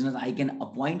my business. I can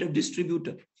appoint a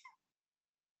distributor.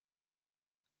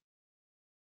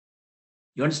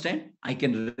 You understand? I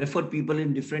can refer people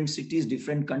in different cities,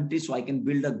 different countries, so I can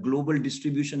build a global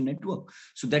distribution network.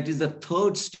 So that is the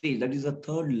third stage. That is the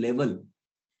third level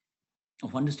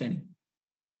of understanding.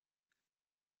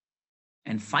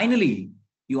 And finally,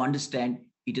 you understand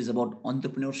it is about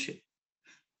entrepreneurship.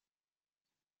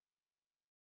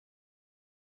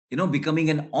 You know, becoming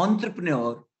an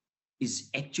entrepreneur is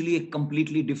actually a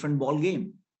completely different ball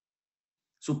game.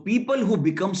 So people who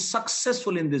become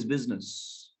successful in this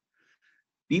business,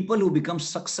 people who become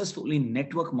successful in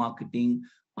network marketing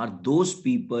are those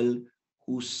people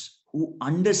who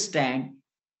understand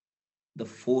the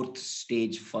fourth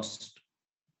stage first.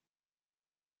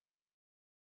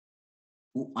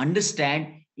 Who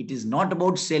understand it is not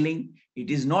about selling. It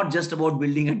is not just about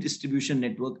building a distribution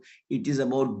network. It is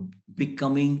about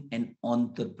becoming an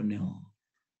entrepreneur.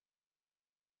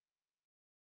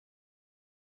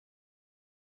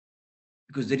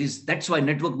 Because that's why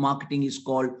network marketing is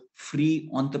called free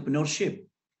entrepreneurship.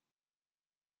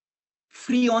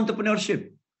 Free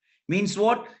entrepreneurship means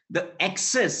what? The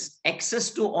access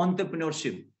to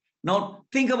entrepreneurship. Now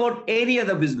think about any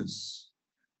other business.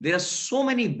 There are so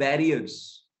many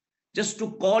barriers. Just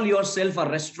to call yourself a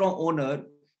restaurant owner,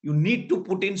 you need to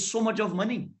put in so much of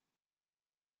money.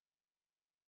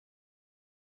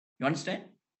 You understand?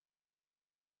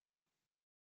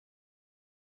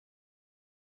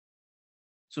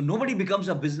 So nobody becomes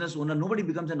a business owner, nobody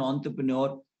becomes an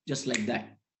entrepreneur just like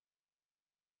that.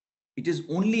 It is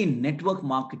only in network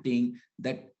marketing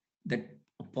that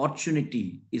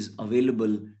opportunity is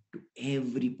available to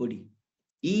everybody.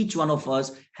 Each one of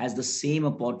us has the same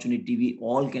opportunity. We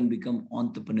all can become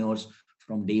entrepreneurs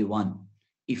from day one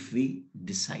if we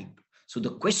decide. So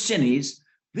the question is,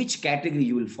 which category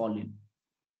you will fall in?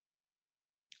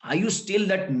 Are you still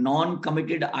that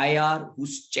non-committed IR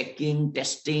who's checking,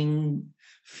 testing,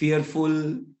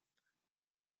 fearful?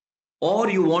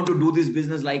 Or you want to do this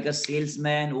business like a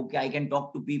salesman? Okay, I can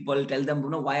talk to people, tell them,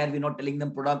 why are we not telling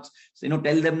them products? So,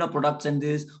 tell them the products and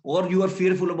this. Or you are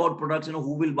fearful about products,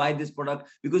 who will buy this product?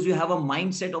 Because you have a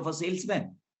mindset of a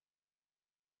salesman.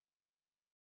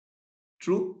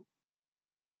 True?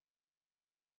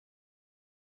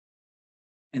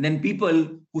 And then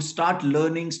people who start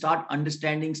learning, start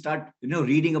understanding, start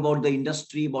reading about the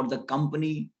industry, about the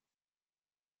company,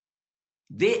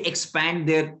 they expand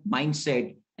their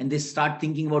mindset and they start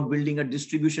thinking about building a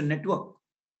distribution network.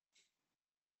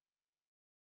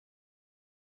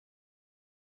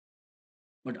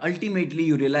 But ultimately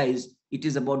you realize it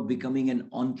is about becoming an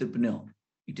entrepreneur.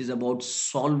 It is about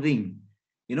solving,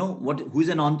 who is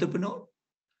an entrepreneur?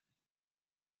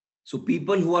 So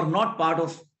people who are not part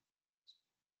of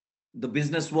the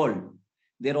business world,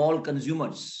 they're all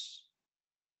consumers.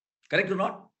 Correct or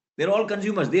not? They're all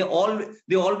consumers. They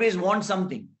always want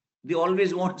something. They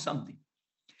always want something.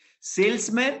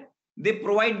 Salesmen, they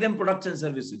provide them products and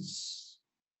services.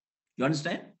 You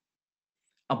understand?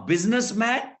 A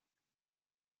businessman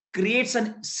creates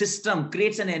a system,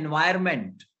 creates an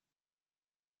environment,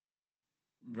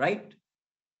 right?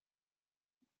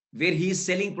 Where he is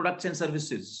selling products and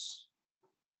services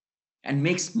and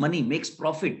makes money, makes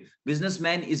profit.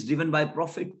 Businessman is driven by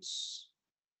profits.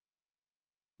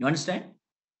 You understand?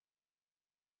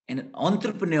 And an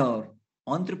entrepreneur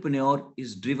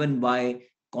is driven by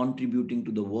contributing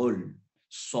to the world,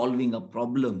 solving a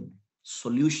problem,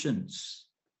 solutions.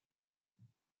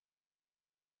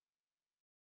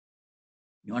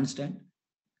 You understand?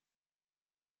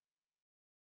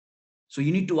 So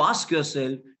you need to ask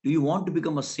yourself, do you want to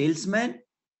become a salesman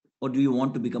or do you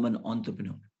want to become an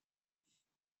entrepreneur?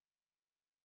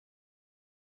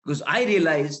 Because I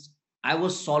realized I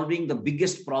was solving the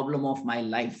biggest problem of my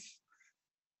life.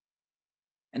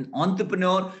 An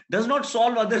entrepreneur does not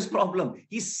solve others' problem.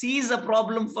 He sees a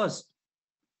problem first.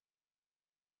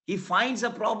 He finds a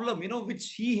problem,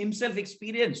 which he himself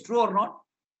experienced, true or not?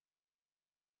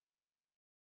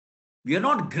 We are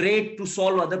not great to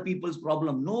solve other people's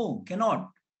problem. No, cannot.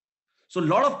 So a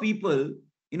lot of people,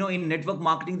 in network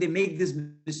marketing, they make this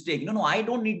mistake. No, I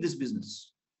don't need this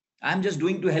business. I'm just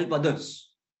doing to help others.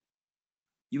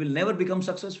 You will never become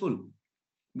successful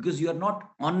because you are not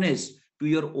honest to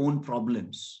your own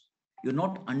problems. You're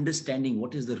not understanding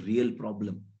what is the real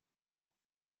problem.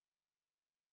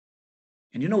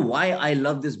 And you know why I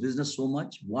love this business so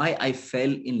much? Why I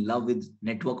fell in love with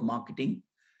network marketing?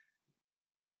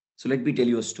 So let me tell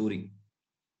you a story.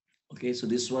 Okay, so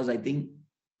this was, I think,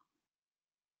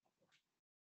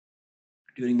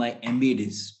 during my MBA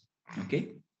days.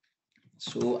 Okay,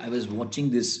 so I was watching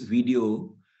this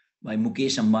video by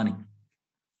Mukesh Ambani.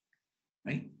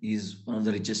 Right, he's one of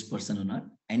the richest person on earth,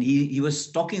 and he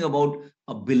was talking about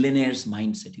a billionaire's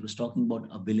mindset. He was talking about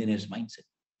a billionaire's mindset.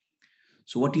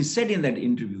 So what he said in that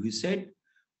interview, he said,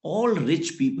 all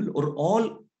rich people or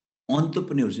all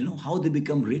entrepreneurs, how they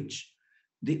become rich,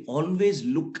 they always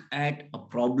look at a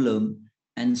problem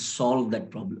and solve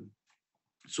that problem.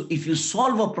 So if you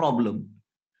solve a problem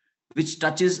which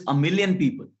touches 1 million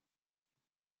people,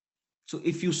 so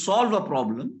if you solve a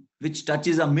problem which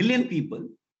touches 1 million people,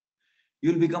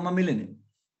 you'll become a millionaire.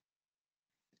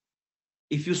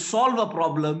 If you solve a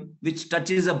problem which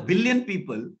touches 1 billion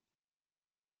people,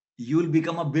 you will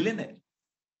become a billionaire.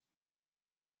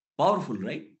 Powerful,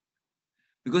 right?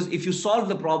 Because if you solve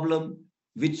the problem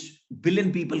which 1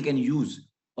 billion people can use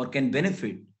or can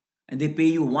benefit, and they pay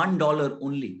you $1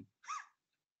 only,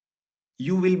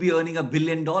 you will be earning $1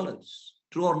 billion.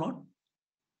 True or not?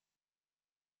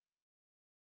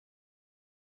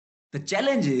 The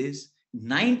challenge is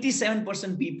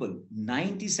 97%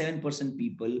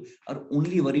 people are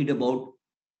only worried about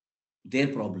their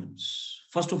problems.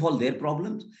 First of all, their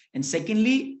problems. And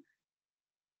secondly,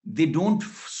 they don't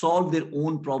solve their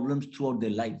own problems throughout their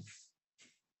life.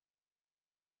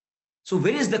 So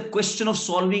where is the question of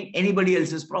solving anybody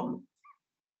else's problem?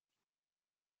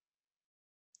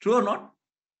 True or not?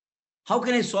 How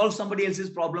can I solve somebody else's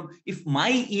problem? If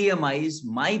my EMIs,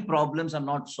 my problems are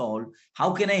not solved,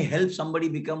 how can I help somebody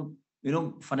become,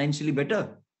 financially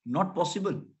better? Not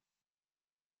possible.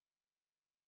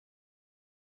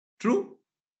 True?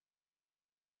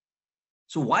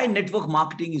 So why network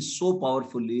marketing is so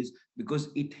powerful is because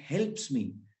it helps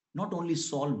me not only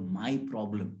solve my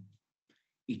problem,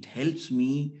 it helps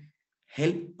me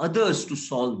help others to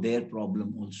solve their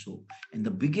problem also. And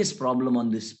the biggest problem on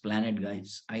this planet,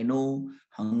 guys, I know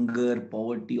hunger,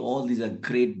 poverty, all these are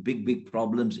great, big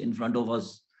problems in front of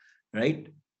us, right?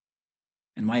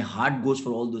 And my heart goes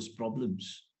for all those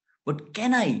problems. But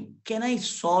can I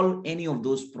solve any of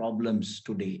those problems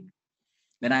today?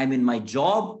 When I'm in my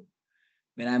job,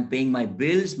 when I'm paying my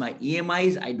bills, my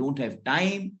EMIs, I don't have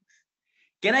time.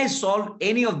 Can I solve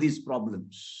any of these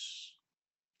problems?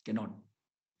 Cannot.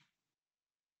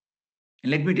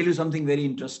 And let me tell you something very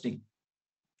interesting.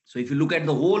 So if you look at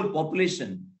the whole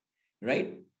population,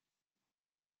 right,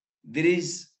 there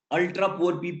is ultra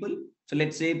poor people. So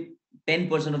let's say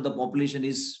 10% of the population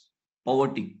is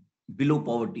poverty, below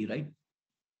poverty, right?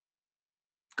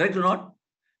 Correct or not?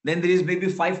 Then there is maybe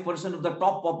 5% of the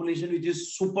top population, which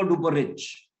is super duper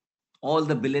rich. All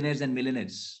the billionaires and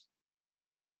millionaires,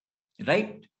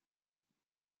 right?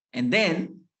 And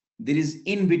then there is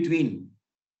in between,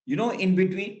 in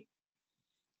between.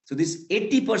 So this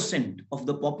 80% of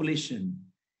the population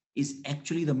is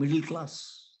actually the middle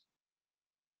class.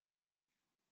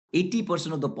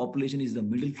 80% of the population is the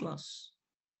middle class.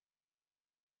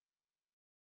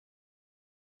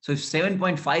 So if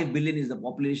 7.5 billion is the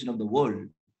population of the world,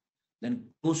 then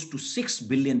close to 6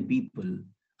 billion people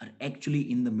are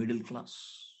actually in the middle class.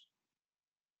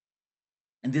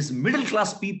 And these middle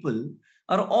class people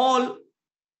are all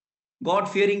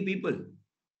God-fearing people.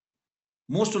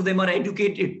 Most of them are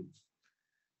educated.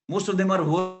 Most of them are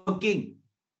working.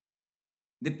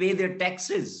 They pay their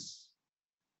taxes.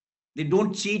 They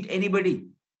don't cheat anybody.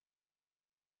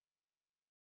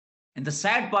 And the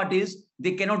sad part is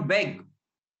they cannot beg.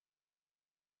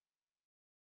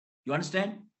 You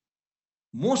understand?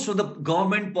 Most of the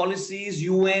government policies,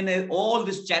 UN, all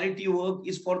this charity work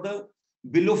is for the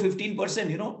below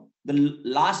 15%, the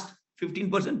last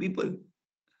 15% people.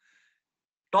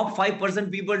 Top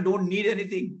 5% people don't need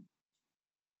anything.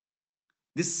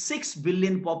 This 6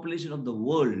 billion population of the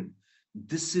world,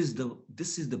 this is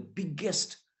the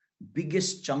biggest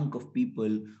chunk of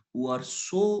people who are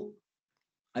so,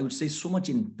 I would say, so much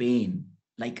in pain,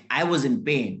 like I was in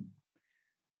pain.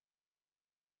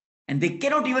 And they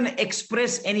cannot even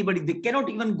express anybody. They cannot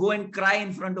even go and cry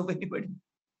in front of anybody.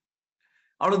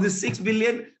 Out of this 6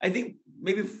 billion, I think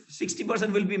maybe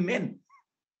 60% will be men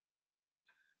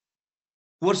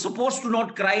who are supposed to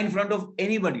not cry in front of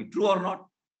anybody, true or not?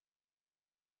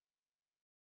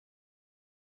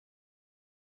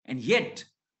 And yet,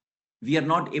 we are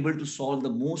not able to solve the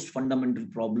most fundamental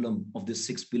problem of the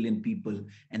 6 billion people.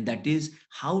 And that is,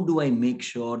 how do I make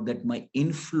sure that my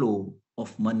inflow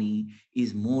of money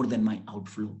is more than my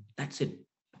outflow? That's it.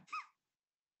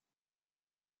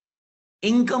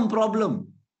 Income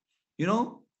problem.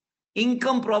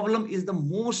 Income problem is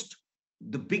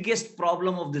the biggest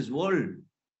problem of this world.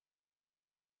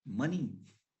 Money.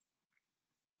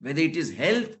 Whether it is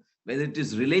health, whether it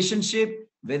is relationship,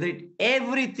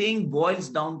 everything boils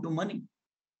down to money.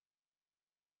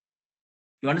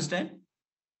 You understand?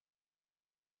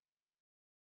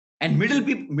 And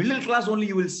middle class only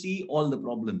you will see all the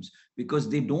problems, because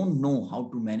they don't know how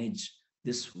to manage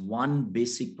this one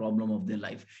basic problem of their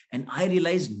life. And I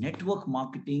realized network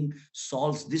marketing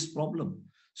solves this problem.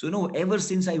 So, ever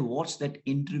since I watched that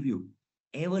interview,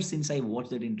 I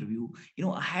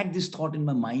had this thought in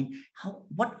my mind,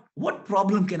 what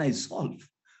problem can I solve?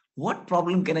 What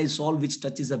problem can I solve which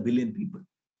touches 1 billion people?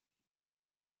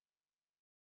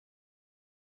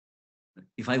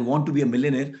 If I want to be a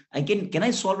millionaire, can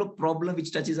I solve a problem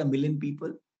which touches 1 million people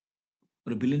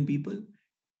or 1 billion people?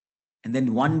 And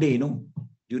then one day,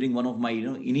 during one of my,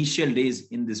 initial days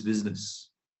in this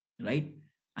business, right?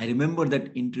 I remember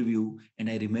that interview and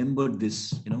I remembered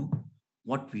this,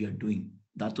 what we are doing.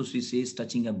 Datusri says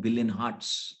touching 1 billion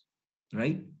hearts,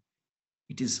 right?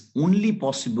 It is only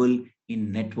possible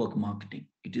in network marketing.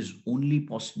 It is only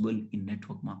possible in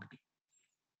network marketing.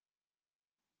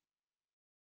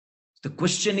 The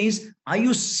question is, are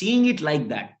you seeing it like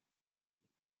that?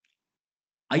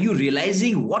 Are you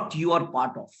realizing what you are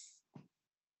part of?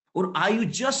 Or are you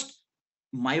just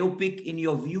myopic in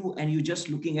your view and you're just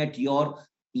looking at your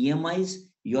EMIs,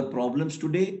 your problems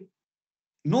today?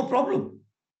 No problem.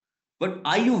 But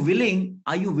are you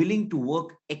willing to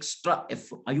work extra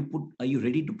effort? Are you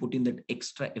ready to put in that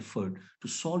extra effort to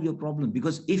solve your problem?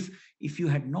 Because if you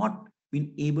had not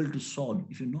been able to solve,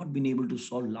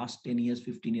 last 10 years,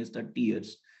 15 years, 30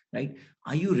 years, right?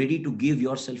 Are you ready to give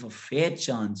yourself a fair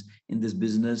chance in this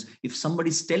business? If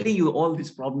somebody's telling you all these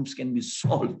problems can be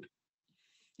solved,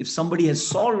 if somebody has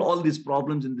solved all these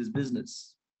problems in this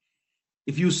business,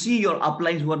 if you see your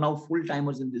uplines who are now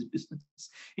full-timers in this business,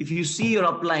 if you see your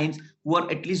uplines who are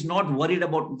at least not worried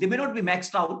about, they may not be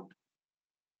maxed out,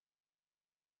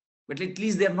 but at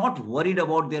least they're not worried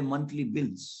about their monthly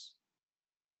bills.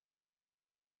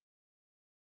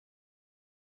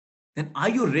 Then are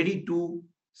you ready to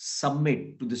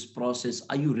submit to this process?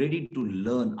 Are you ready to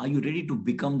learn? Are you ready to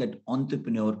become that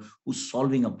entrepreneur who's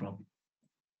solving a problem?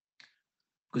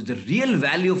 Because the real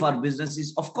value of our business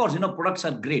is, of course, products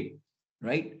are great,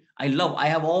 right? I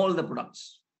have all the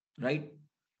products, right?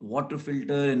 Water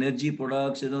filter, energy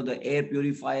products, the air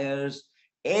purifiers,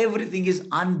 everything is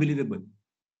unbelievable.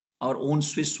 Our own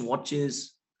Swiss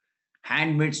watches,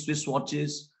 handmade Swiss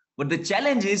watches. But the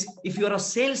challenge is, if you're a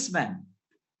salesman,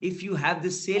 if you have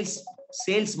this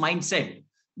sales mindset,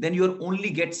 then you'll only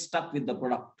get stuck with the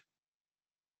product.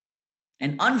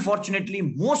 And unfortunately,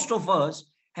 most of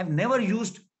us have never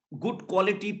used good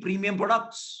quality premium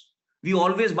products. We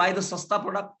always buy the sasta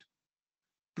product.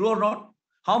 True or not?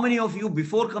 How many of you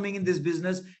before coming in this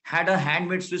business had a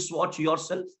handmade Swiss watch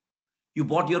yourself? You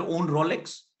bought your own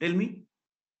Rolex? Tell me.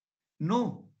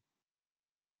 No.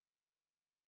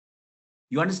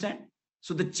 You understand?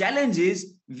 So the challenge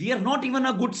is, we are not even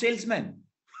a good salesman.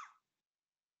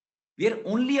 We are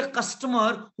only a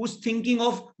customer who's thinking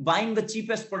of buying the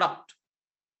cheapest product.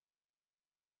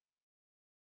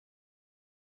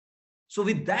 So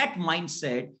with that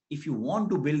mindset, if you want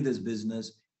to build this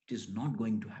business, it is not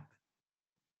going to happen.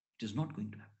 It is not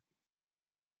going to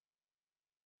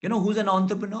happen. Who's an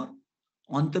entrepreneur?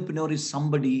 Entrepreneur is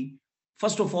somebody,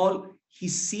 first of all, he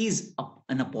sees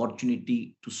an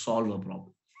opportunity to solve a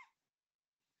problem.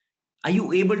 Are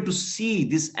you able to see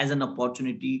this as an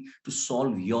opportunity to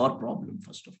solve your problem,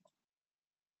 first of all?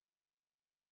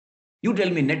 You tell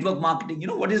me, network marketing,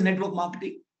 what is network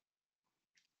marketing?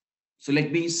 So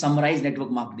let me summarize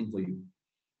network marketing for you.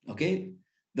 Okay.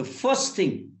 The first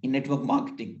thing in network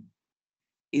marketing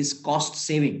is cost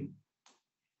saving.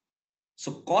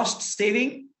 So cost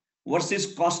saving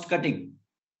versus cost cutting.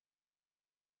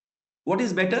 What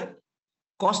is better?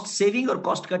 Cost saving or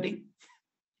cost cutting?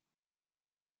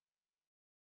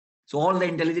 So all the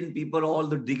intelligent people, all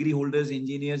the degree holders,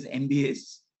 engineers,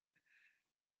 MBAs,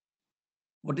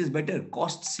 what is better?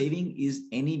 Cost saving is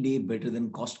any day better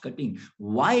than cost cutting.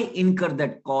 Why incur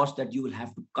that cost that you will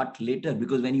have to cut later?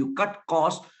 Because when you cut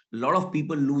cost, a lot of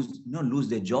people lose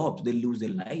their jobs, they lose their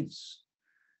lives,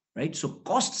 right? So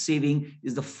cost saving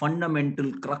is the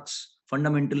fundamental crux,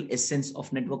 fundamental essence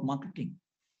of network marketing.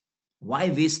 Why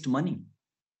waste money?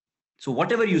 So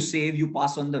whatever you save, you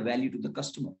pass on the value to the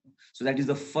customer. So that is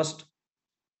the first,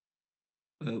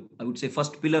 I would say,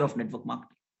 first pillar of network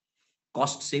marketing,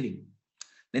 cost saving.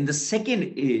 Then the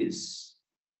second is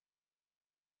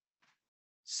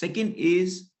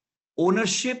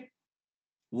ownership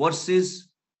versus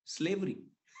slavery.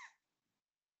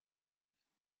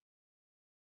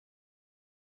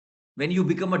 When you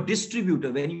become a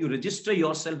distributor, when you register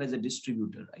yourself as a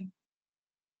distributor, right?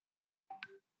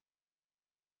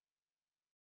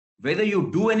 Whether you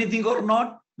do anything or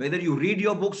not, whether you read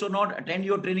your books or not, attend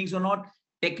your trainings or not,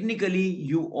 technically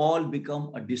you all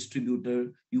become a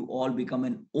distributor. You all become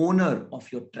an owner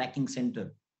of your tracking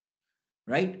center,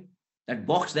 right? That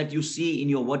box that you see in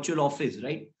your virtual office,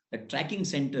 right? That tracking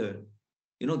center,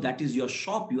 that is your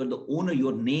shop. You are the owner.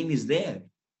 Your name is there,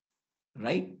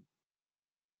 right?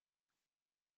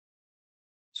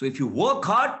 So if you work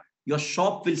hard, your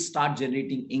shop will start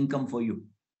generating income for you.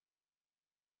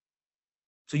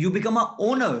 So you become an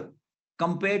owner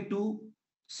compared to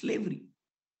slavery.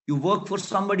 You work for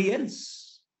somebody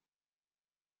else,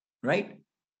 right?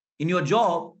 In your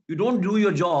job, you don't do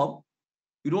your job.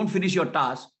 You don't finish your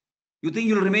task. You think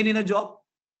you'll remain in a job?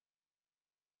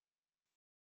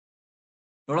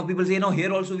 A lot of people say, no,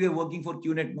 here also we are working for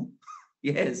QNET. No?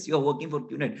 Yes, you're working for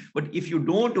QNET. But if you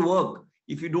don't work,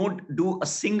 if you don't do a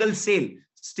single sale,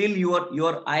 still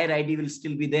your IR will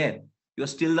still be there. You're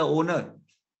still the owner.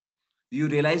 Do you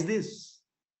realize this?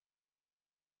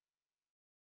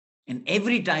 And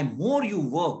every time more you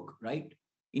work, right,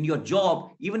 in your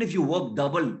job, even if you work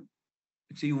double,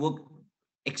 so you work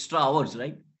extra hours,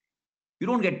 right, you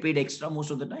don't get paid extra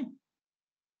most of the time.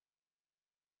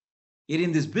 Here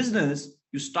in this business,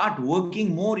 you start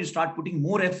working more, you start putting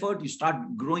more effort, you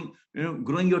start growing,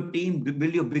 growing your team,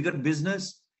 build your bigger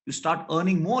business, you start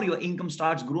earning more, your income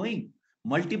starts growing,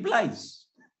 multiplies.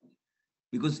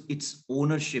 Because it's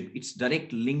ownership, it's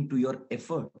direct link to your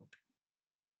effort,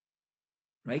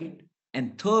 right?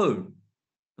 And third,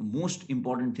 the most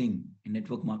important thing in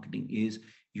network marketing is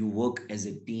you work as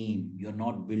a team. You're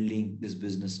not building this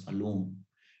business alone.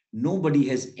 Nobody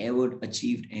has ever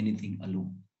achieved anything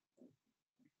alone.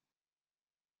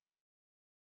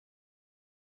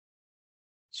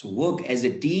 So work as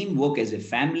a team, work as a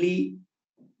family,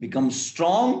 become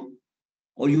strong,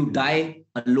 or you die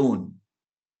alone.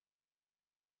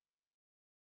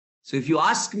 So if you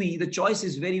ask me, the choice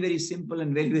is very, very simple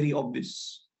and very, very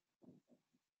obvious.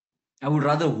 I would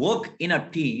rather work in a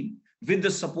team with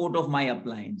the support of my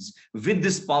appliance, with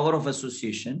this power of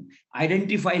association,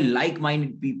 identify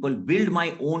like-minded people, build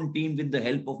my own team with the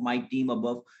help of my team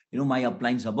above, my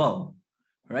appliance above,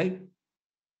 right?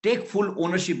 Take full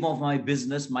ownership of my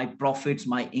business, my profits,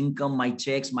 my income, my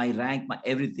checks, my rank, my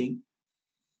everything,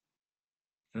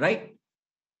 right?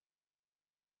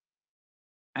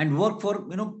 And work for,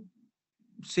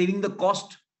 saving the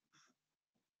cost,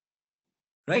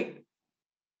 right?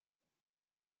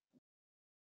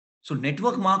 So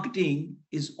network marketing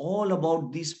is all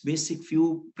about these basic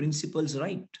few principles,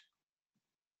 right?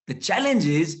 The challenge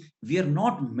is we are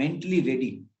not mentally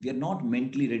ready. We are not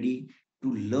mentally ready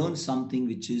to learn something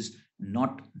which is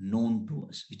not known to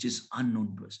us, which is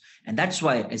unknown to us. And that's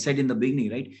why I said in the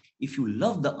beginning, right? If you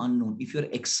love the unknown, if you're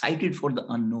excited for the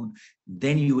unknown,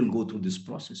 then you will go through this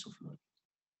process of learning.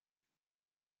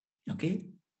 Okay?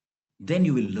 Then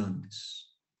you will learn this.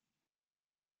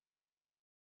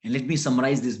 And let me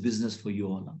summarize this business for you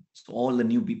all. So all the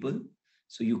new people,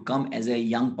 so you come as a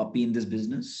young puppy in this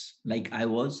business, like I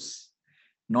was,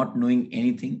 not knowing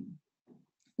anything,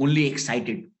 only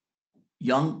excited,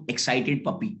 young, excited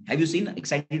puppy. Have you seen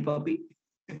excited puppy?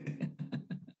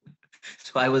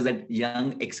 So I was that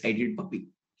young, excited puppy.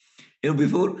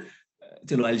 Before,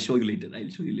 I'll show you later. I'll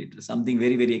show you later. Something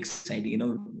very, very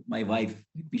exciting. My wife,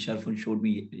 Sharfun, showed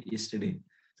me yesterday.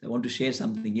 So I want to share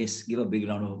something. Yes, give a big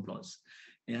round of applause.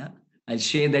 Yeah, I'll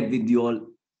share that with you all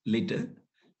later.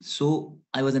 So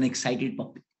I was an excited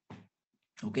puppy.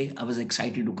 Okay, I was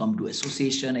excited to come to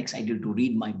association, excited to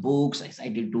read my books,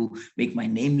 excited to make my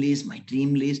name list, my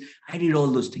dream list. I did all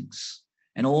those things.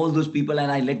 And all those people,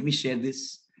 and let me share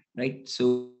this, right?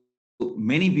 So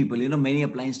many people, many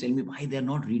appliance tell me why they're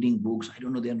not reading books. I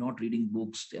don't know, they're not reading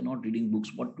books. They're not reading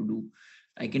books. What to do?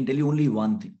 I can tell you only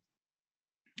one thing,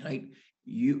 right?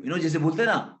 जैसे बोलते हैं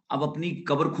ना, अब अपनी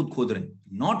कब्र खुद खोद रहे हैं.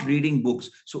 Not reading books.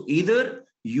 So either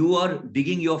you are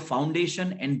digging your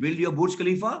foundation and build your Burj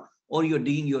Khalifa, or you're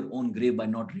digging your own grave by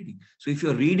not reading. So if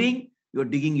you're reading, you're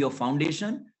digging your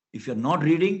foundation. If you're not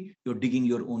reading, you're digging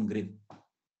your own grave.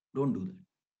 Don't do that.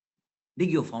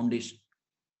 Dig your foundation.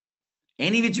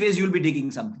 Any which ways you'll be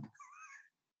digging something.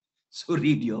 So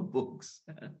read your books.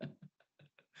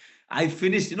 I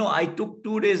finished, I took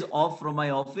 2 days off from my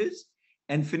office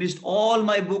and finished all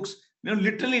my books,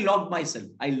 literally locked myself.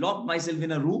 I locked myself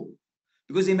in a room,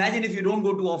 because imagine if you don't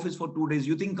go to office for 2 days,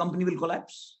 you think company will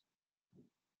collapse?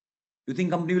 You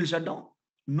think company will shut down?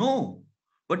 No.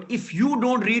 But if you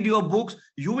don't read your books,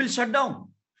 you will shut down.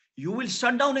 You will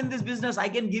shut down in this business. I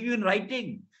can give you in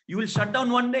writing. You will shut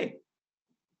down one day.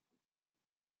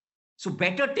 So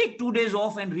better take 2 days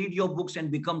off and read your books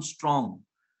and become strong.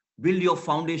 Build your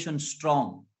foundation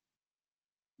strong.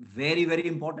 Very, very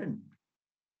important.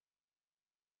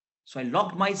 So I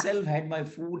locked myself, had my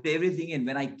food, everything. And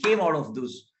when I came out of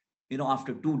those,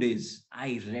 after 2 days,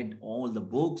 I read all the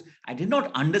books. I did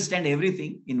not understand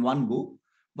everything in one go,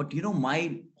 but,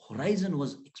 my horizon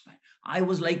was expanded. I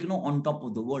was like, on top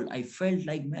of the world. I felt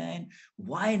like, man,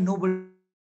 why nobody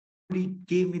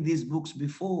gave me these books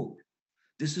before?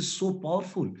 This is so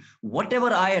powerful.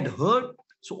 Whatever I had heard,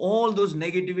 so all those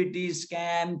negativity,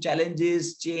 scam,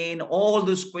 challenges, chain, all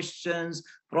those questions,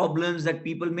 problems that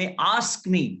people may ask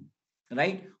me,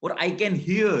 right? Or I can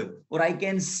hear, or I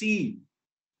can see,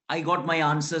 I got my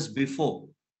answers before.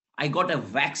 I got a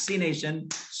vaccination,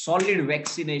 solid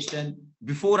vaccination,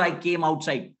 before I came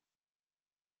outside.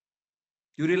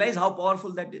 You realize how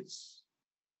powerful that is?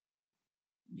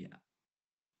 Yeah.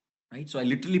 Right? So I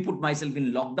literally put myself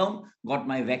in lockdown, got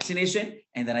my vaccination,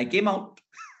 and then I came out.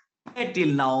 Till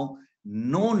now,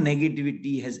 no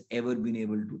negativity has ever been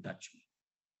able to touch me.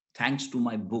 Thanks to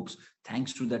my books,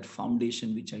 thanks to that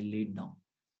foundation which I laid down,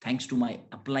 thanks to my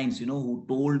appliance, who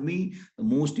told me the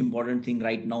most important thing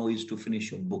right now is to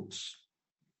finish your books.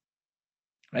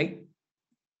 Right?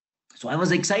 So I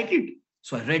was excited.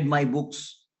 So I read my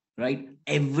books, right?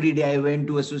 Every day I went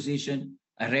to association.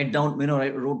 I read down, I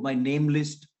wrote my name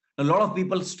list. A lot of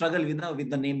people struggle with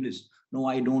the name list. No,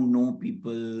 I don't know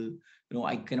people.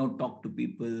 I cannot talk to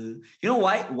people.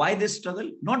 Why they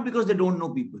struggle? Not because they don't know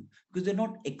people, because they're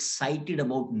not excited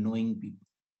about knowing people.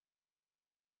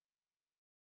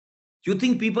 You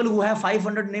think people who have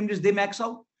 500 name lists, they max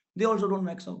out? They also don't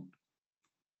max out.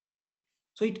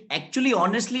 So it actually,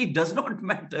 honestly, it does not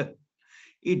matter.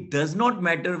 It does not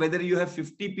matter whether you have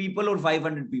 50 people or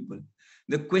 500 people.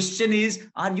 The question is,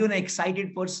 are you an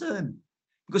excited person?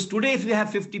 Because today, if you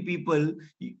have 50 people,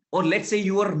 or let's say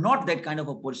you are not that kind of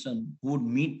a person who would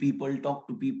meet people, talk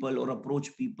to people, or approach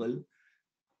people,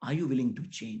 are you willing to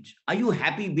change? Are you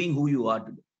happy being who you are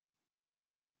today?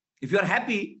 If you are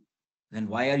happy, then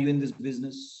why are you in this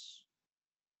business?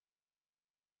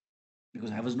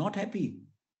 Because I was not happy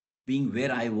being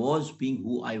where I was, being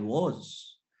who I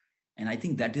was. And I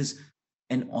think that is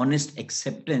an honest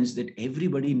acceptance that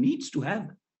everybody needs to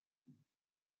have.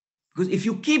 Because if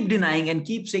you keep denying and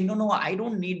keep saying, no, I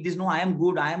don't need this, no, I am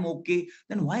good, I am okay,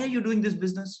 then why are you doing this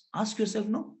business? Ask yourself,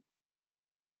 no.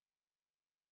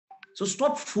 So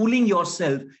stop fooling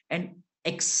yourself and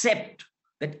accept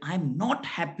that I'm not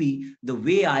happy the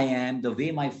way I am, the way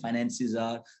my finances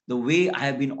are, the way I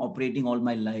have been operating all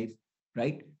my life,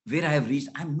 right? Where I have reached,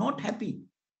 I'm not happy.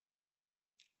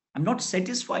 I'm not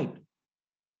satisfied.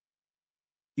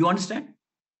 You understand?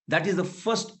 That is the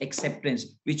first acceptance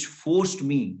which forced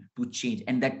me to change.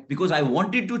 And that because I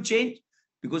wanted to change,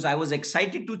 because I was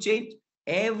excited to change,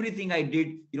 everything I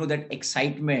did, that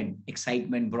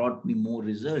excitement brought me more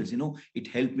results. It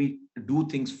helped me do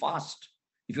things fast.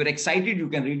 If you're excited, you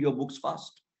can read your books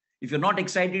fast. If you're not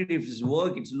excited, if it's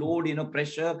work, it's load,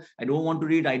 pressure, I don't want to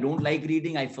read, I don't like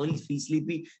reading, I feel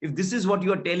sleepy. If this is what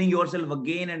you are telling yourself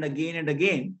again and again and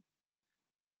again,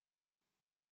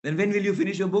 then when will you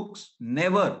finish your books?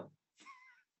 Never.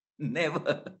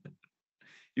 Never.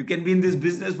 You can be in this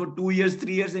business for 2 years,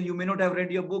 3 years, and you may not have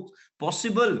read your books.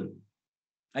 Possible.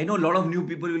 I know a lot of new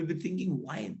people will be thinking,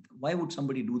 why would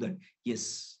somebody do that?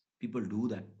 Yes, people do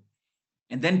that.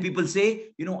 And then people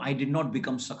say, I did not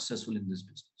become successful in this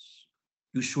business.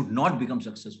 You should not become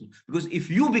successful. Because if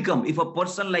a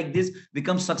person like this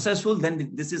becomes successful,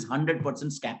 then this is 100%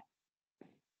 scam.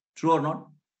 True or not?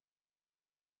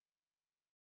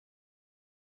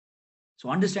 So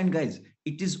understand, guys,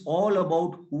 it is all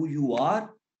about who you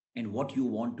are and what you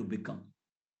want to become.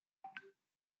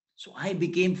 So I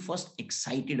became first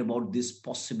excited about this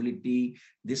possibility,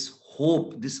 this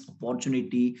hope, this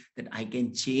opportunity that I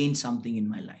can change something in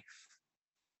my life.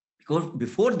 Because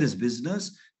before this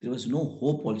business, there was no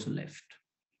hope also left.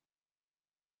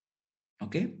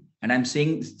 Okay. And I'm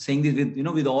saying this with,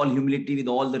 with all humility, with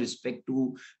all the respect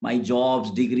to my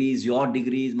jobs, degrees, your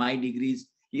degrees, my degrees.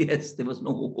 Yes, there was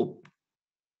no hope.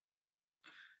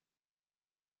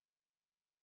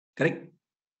 Correct?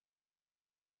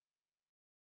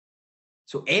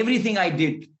 So everything I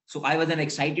did, so I was an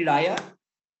excited IR,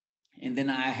 and then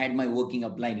I had my working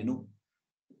upline,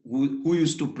 who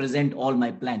used to present all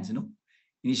my plans,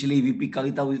 Initially, VP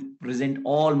KAvita will present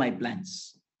all my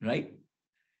plans, right?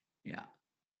 Yeah.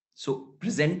 So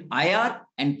present IR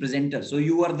and presenter. So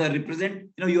you are the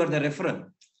you are the referrer,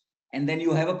 and then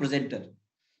you have a presenter.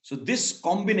 So this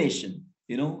combination,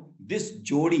 this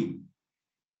jodi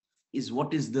is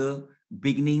what is the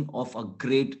beginning of a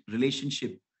great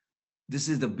relationship. This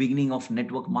is the beginning of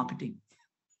network marketing.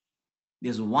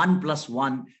 There's 1 +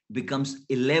 1 becomes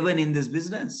 11 in this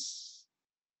business.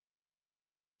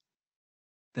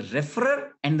 The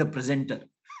referrer and the presenter,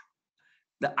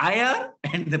 the IR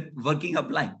and the working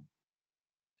upline.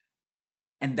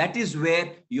 And that is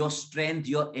where your strength,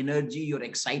 your energy, your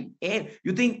excitement.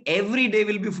 You think every day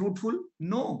will be fruitful?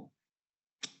 No.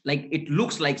 Like it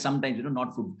looks like sometimes,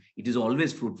 not fruitful. It is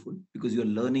always fruitful because you're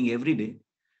learning every day.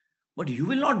 But you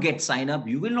will not get sign up.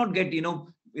 You will not get,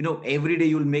 every day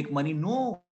you'll make money.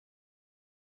 No.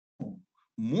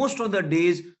 Most of the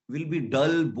days will be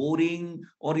dull, boring,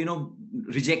 or,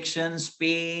 rejections,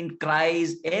 pain,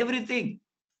 cries, everything.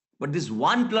 But this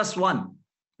 1 + 1,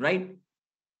 right?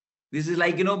 This is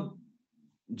like,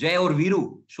 Jay or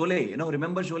Viru, Sholay,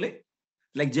 remember Sholay?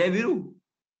 Like Jay Viru.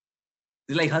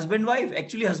 It's like husband-wife.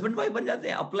 Actually, husband-wife ban jate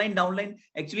hain. Upline, downline,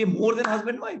 actually more than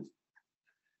husband-wife.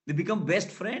 They become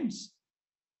best friends.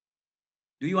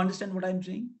 Do you understand what I'm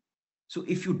saying? So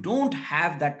if you don't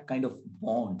have that kind of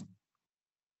bond,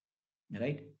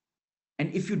 right?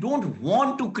 And if you don't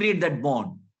want to create that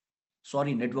bond,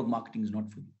 sorry, network marketing is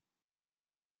not for you.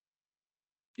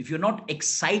 If you're not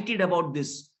excited about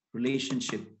this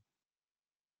relationship,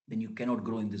 then you cannot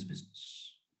grow in this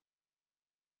business.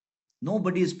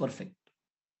 Nobody is perfect.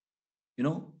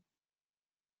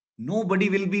 Nobody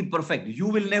will be perfect. You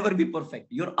will never be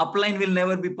perfect. Your upline will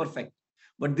never be perfect.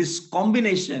 But this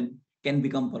combination can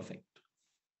become perfect.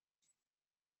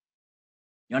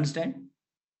 You understand?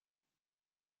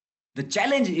 The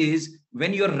challenge is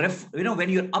when your when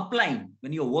your upline,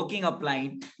 when your working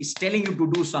upline is telling you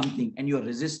to do something and you're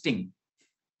resisting,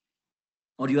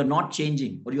 or you are not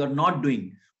changing, or you are not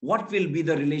doing, what will be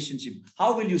the relationship?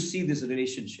 How will you see this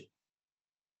relationship?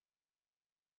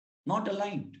 Not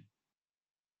aligned.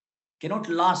 Cannot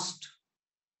last.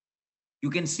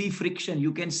 You can see friction,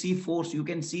 you can see force, you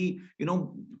can see, ek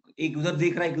udhar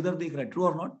dekh raha hai, udhar dekh raha hai. True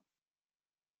or not?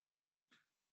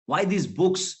 Why these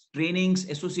books, trainings,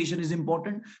 association is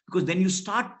important? Because then you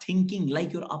start thinking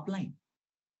like your upline.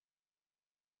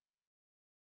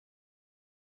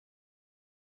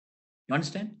 You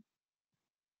understand?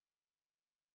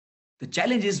 The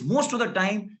challenge is most of the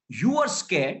time you are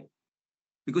scared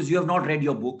because you have not read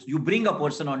your books. You bring a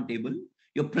person on table,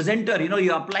 your presenter,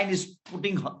 your upline is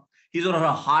putting his or her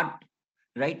heart,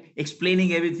 right?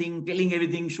 Explaining everything, telling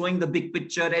everything, showing the big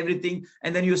picture, everything.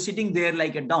 And then you're sitting there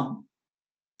like a dumb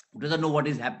who doesn't know what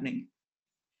is happening.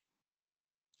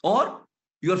 Or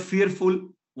you're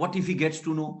fearful. What if he gets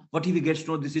to know? What if he gets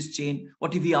to know this is chain?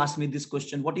 What if he asks me this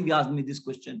question? What if he asks me this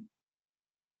question?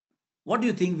 What do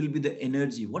you think will be the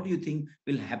energy? What do you think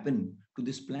will happen to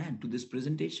this plan, to this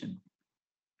presentation?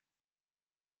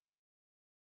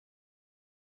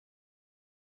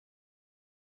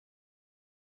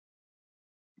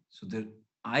 So the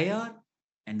IR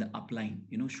and the upline,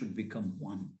 should become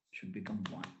one,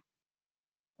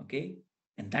 Okay.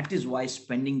 And that is why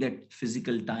spending that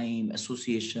physical time,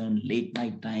 association, late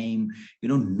night time,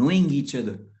 knowing each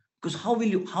other, because how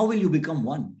will you become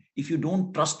one? If you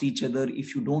don't trust each other,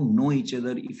 if you don't know each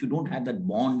other, if you don't have that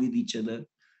bond with each other,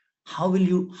 how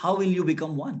will you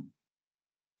become one?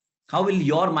 How will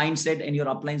your mindset and your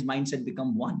upline's mindset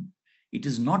become one? It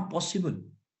is not possible.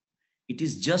 It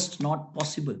is just not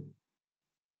possible.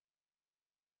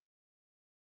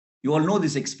 You all know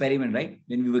this experiment, right?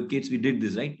 When we were kids, we did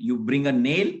this, right? You bring a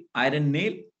nail, iron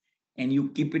nail, and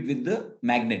you keep it with the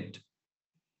magnet.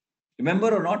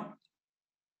 Remember or not?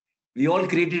 We all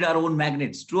created our own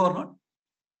magnets. True or not?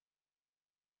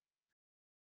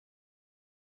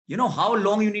 You know how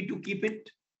long you need to keep it?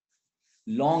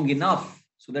 Long enough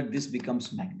so that this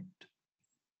becomes magnet.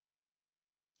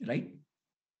 Right?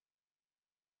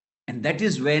 And that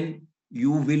is when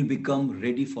you will become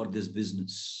ready for this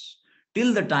business.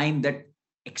 Till the time that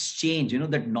exchange,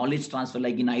 that knowledge transfer,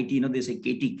 like in IT, they say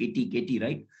KT,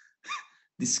 right?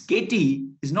 This KT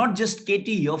is not just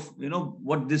KT of,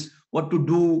 what to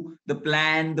do, the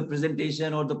plan, the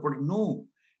presentation or the product. No,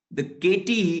 the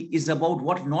KT is about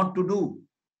what not to do,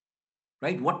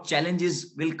 right? What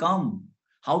challenges will come,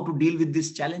 how to deal with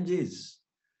these challenges.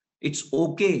 It's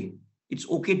okay. It's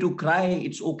okay to cry.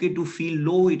 It's okay to feel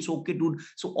low. It's okay to,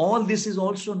 so all this is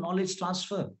also knowledge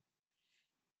transfer.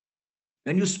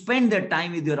 When you spend that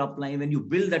time with your upline, when you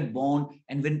build that bond,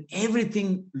 and when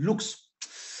everything looks,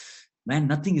 man,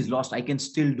 nothing is lost, I can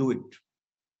still do it.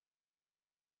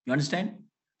 You understand?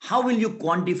 How will you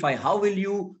quantify? How will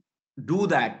you do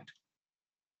that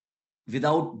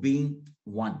without being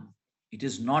one? It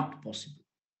is not possible.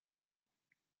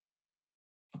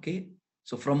 Okay.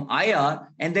 So from IR,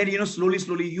 and then,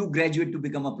 slowly you graduate to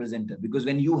become a presenter, because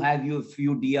when you have your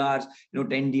few DRs,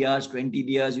 10 DRs, 20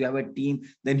 DRs, you have a team,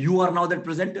 then you are now that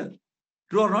presenter.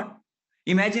 True or not?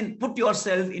 Imagine, put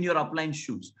yourself in your upline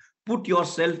shoes. Put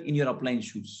yourself in your upline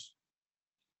shoes.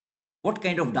 What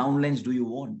kind of downlines do you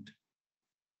want?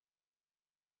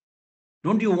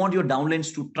 Don't you want your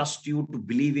downlines to trust you, to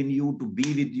believe in you, to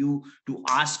be with you, to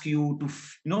ask you,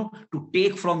 to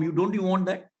take from you? Don't you want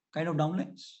that kind of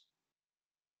downlines?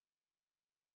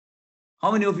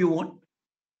 How many of you want?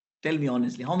 Tell me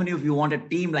honestly, how many of you want a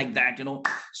team like that,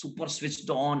 super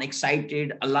switched on,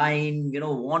 excited, aligned,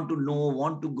 want to know,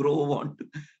 want to grow,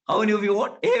 how many of you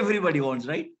want? Everybody wants,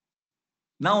 right?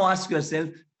 Now ask yourself,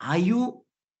 are you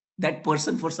that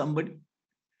person for somebody?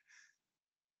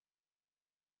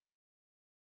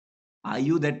 Are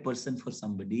you that person for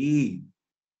somebody?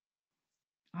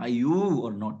 Are you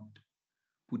or not?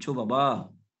 Pucho baba,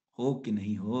 ho ki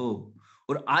nahi ho?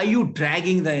 Or are you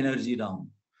dragging the energy down?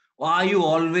 Or are you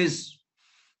always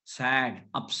sad,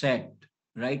 upset,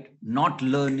 right? Not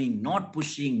learning, not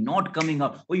pushing, not coming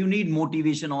up? Or you need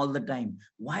motivation all the time.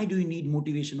 Why do you need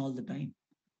motivation all the time?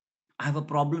 I have a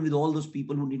problem with all those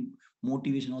people who need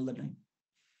motivation all the time.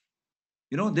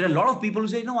 There are a lot of people who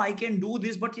say, no, I can do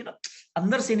this, but,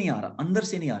 andar se nahi aa raha, andar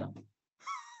se nahi aa raha.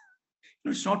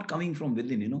 It's not coming from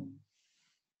within,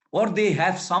 Or they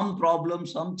have some problem,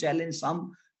 some challenge,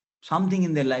 something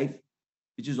in their life,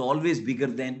 which is always bigger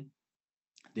than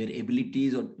their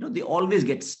abilities, or, they always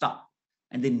get stuck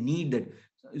and they need that.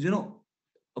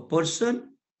 A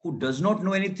person who does not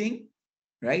know anything,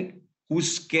 right?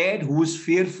 Who's scared, who's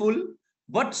fearful,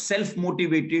 but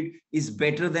self-motivated is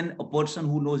better than a person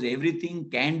who knows everything,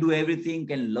 can do everything,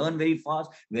 can learn very fast,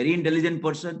 very intelligent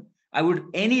person. I would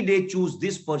any day choose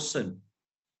this person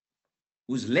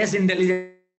who's less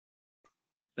intelligent,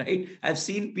 right? I've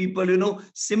seen people,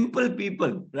 simple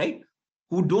people, right?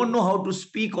 Who don't know how to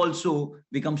speak also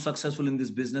become successful in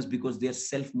this business because they are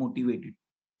self-motivated.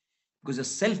 Because a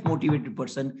self-motivated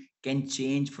person can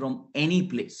change from any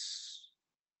place.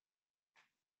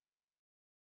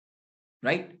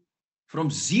 Right?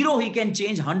 From 0, he can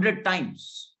change 100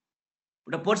 times.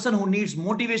 But a person who needs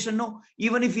motivation, no,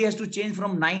 even if he has to change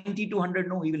from 90 to 100,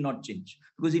 no, he will not change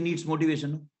because he needs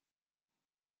motivation. No?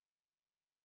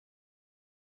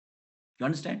 You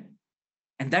understand?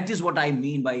 And that is what I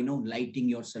mean by, lighting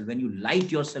yourself. When you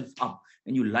light yourself up,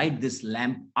 when you light this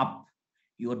lamp up,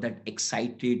 you are that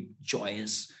excited,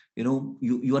 joyous,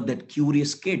 you are that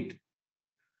curious kid,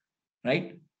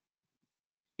 right?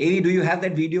 Avi, do you have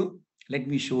that video? Let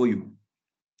me show you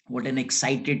what an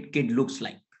excited kid looks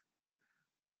like.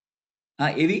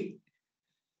 Avi?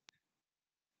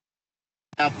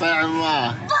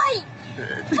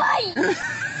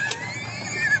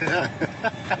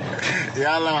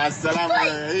 يلا مع السلامة.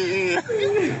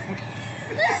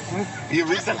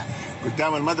 يلا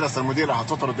قدام المدرسة المديرة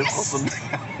هتطرد الخصم.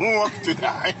 مو وقته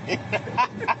داعي.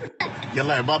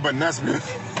 يلا يا بابا الناس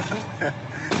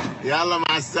يلا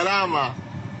مع السلامة.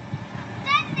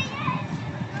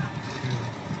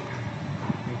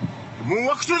 مو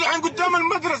وقته الحين قدام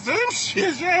المدرسة. امشي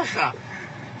يا شيخة.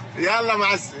 يلا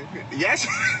مع يا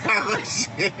شيخة.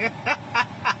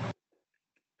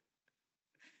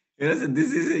 So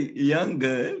this is a young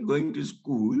girl going to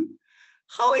school.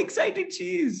 How excited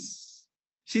she is.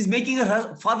 She's making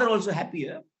her father also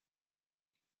happier.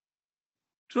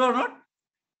 True or not?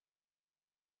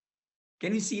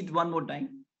 Can you see it one more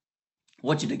time?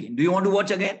 Watch it again. Do you want to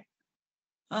watch again?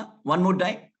 One more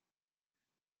time?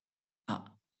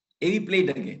 Avi, play it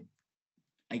again.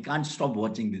 I can't stop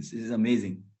watching this. This is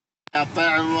amazing.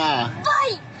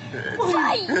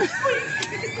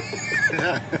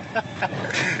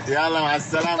 يلا مع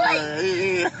السلامة.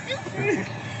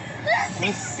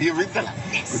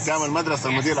 قدام المدرسة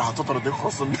المديرة هتطرد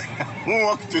الخصم.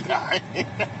 مو وقته داعي.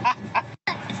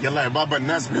 يلا يا بابا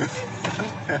الناس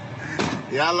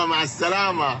يلا مع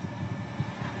السلامة.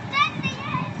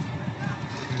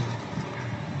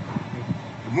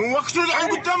 مو وقته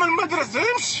الحين قدام المدرسة،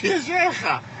 امشي يا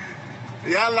شيخة.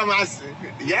 يلا مع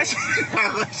يا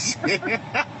شيخة.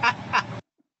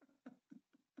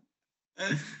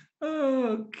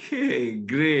 Okay,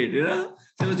 great. You know?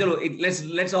 Chalo,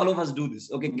 let's all of us do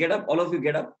this. Okay, get up. All of you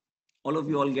get up. All of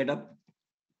you all get up.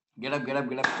 Get up.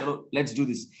 Chalo, let's do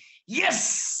this.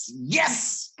 Yes.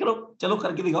 Chalo,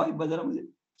 karke dikhao ek baar zara mujhe.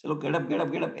 Chalo, get up.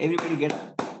 Everybody get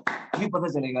up. अभी पता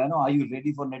चलेगा ना, are you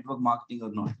ready for network marketing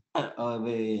or not?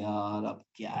 अबे यार अब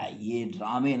क्या है ये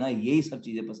ड्रामे ना, यही सब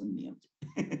चीजें पसंद नहीं है मुझे.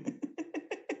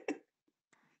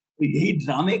 यही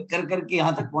ड्रामे कर करके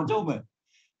यहाँ तक पहुंचा हूं मैं.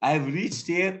 I have reached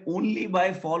here only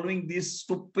by following these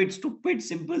stupid,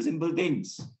 simple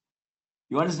things.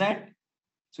 You understand?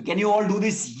 So can you all do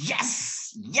this?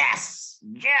 Yes.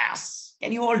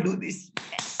 Can you all do this?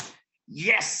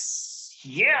 Yes.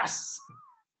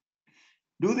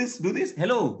 Do this.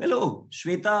 Hello.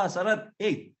 Shweta, Sarat.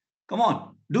 Hey, come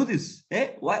on. Do this.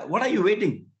 Hey, what are you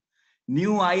waiting?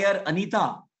 New hire,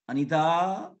 Anita.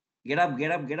 Get up.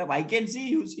 I can see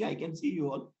you. See, I can see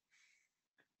you all.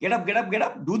 Get up.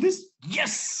 Do this.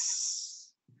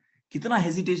 Yes. कितना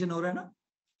hesitation हो रहा है ना?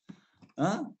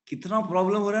 कितना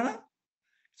problem हो रहा है ना?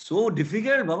 So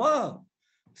difficult, बाबा.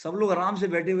 सब लोग आराम से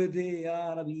बैठे हुए थे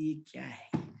यार. अभी ये क्या है?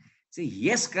 से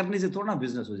yes करने से थोड़ा ना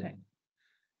business हो जाएगा.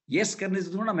 Yes करने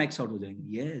से थोड़ा ना max out हो जाएंगे.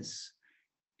 Yes.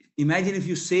 Imagine if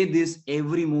you say this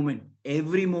every moment,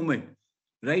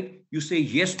 right? You say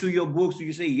yes to your books.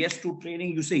 You say yes to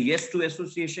training. You say yes to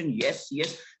association. Yes. You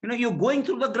know, you're going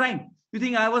through the grind. You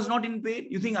think I was not in pain?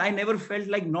 You think I never felt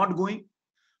like not going?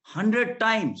 100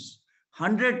 times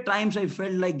I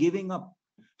felt like giving up.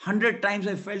 100 times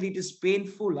I felt it is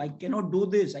painful. I cannot do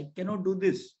this.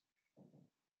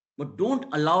 But don't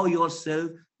allow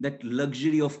yourself that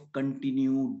luxury of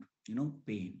continued,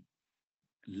 pain.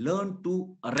 Learn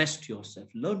to arrest yourself.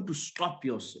 Learn to stop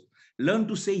yourself. Learn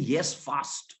to say yes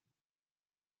fast.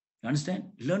 You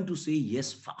understand? Learn to say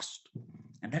yes fast.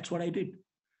 And that's what I did.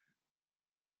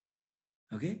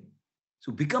 Okay?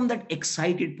 So become that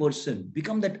excited person.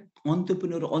 Become that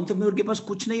entrepreneur. Entrepreneur ke paas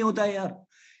kuch nahi hota hai yaar.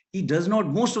 He does not,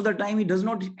 most of the time, he does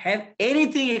not have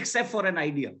anything except for an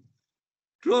idea.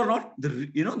 True or not?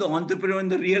 The entrepreneur in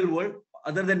the real world,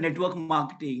 other than network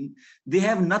marketing, they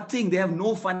have nothing. They have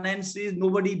no finances.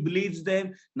 Nobody believes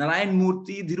them. Narayan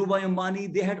Murthy, Dhirubhai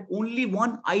Ambani, they had only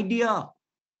one idea.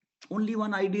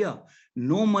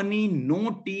 No money,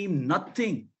 no team,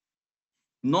 nothing.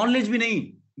 Knowledge bhi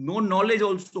nahi. No knowledge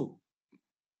also.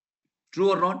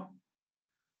 True or not?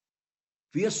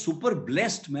 We are super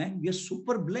blessed, man. We are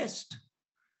super blessed.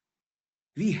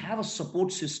 We have a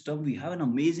support system. We have an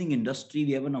amazing industry.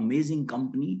 We have an amazing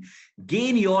company.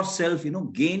 Gain yourself,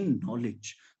 gain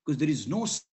knowledge, because there is no.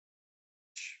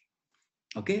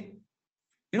 Okay.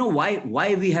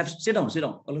 Why we have, sit down.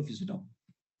 All of you sit down.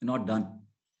 You're not done.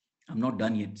 I'm not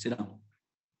done yet. Sit down.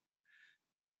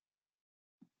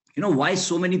 Why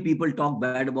so many people talk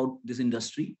bad about this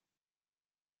industry?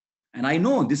 And I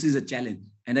know this is a challenge.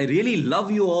 And I really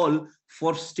love you all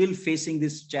for still facing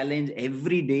this challenge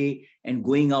every day and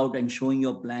going out and showing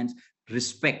your plans.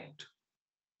 Respect.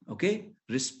 Okay?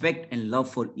 Respect and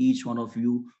love for each one of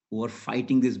you who are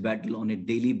fighting this battle on a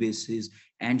daily basis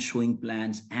and showing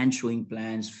plans,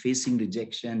 facing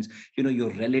rejections.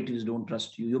 Your relatives don't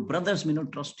trust you. Your brothers may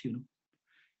not trust you.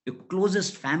 Your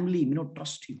closest family may not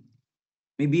trust you.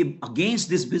 Maybe against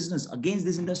this business, against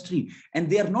this industry. And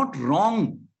they are not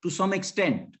wrong to some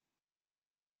extent.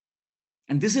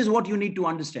 And this is what you need to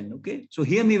understand, okay? So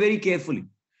hear me very carefully.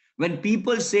 When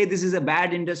people say this is a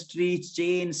bad industry,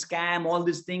 chain, scam, all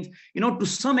these things, to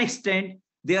some extent,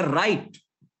 they are right.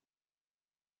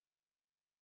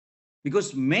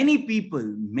 Because many people,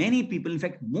 in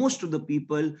fact, most of the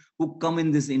people who come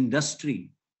in this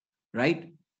industry,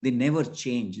 right? They never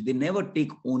change. They never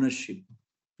take ownership.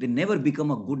 They never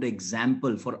become a good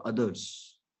example for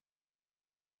others.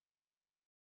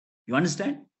 You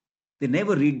understand? They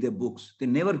never read their books. They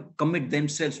never commit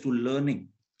themselves to learning,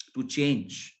 to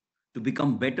change, to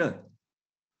become better.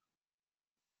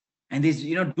 And they,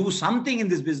 do something in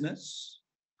this business.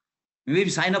 Maybe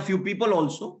sign a few people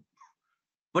also,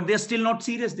 but they're still not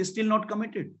serious. They're still not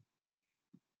committed.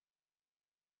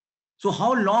 So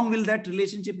how long will that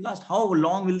relationship last? How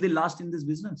long will they last in this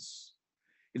business?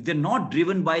 If they're not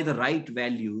driven by the right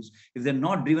values, if they're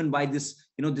not driven by this,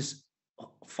 this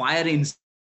fire inside,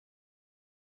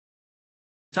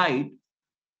 then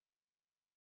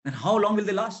how long will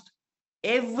they last?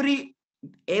 Every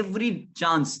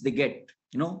chance they get,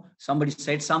 Somebody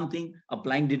said something,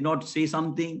 upline did not say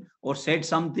something or said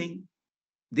something.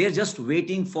 They're just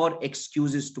waiting for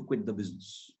excuses to quit the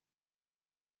business.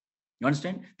 You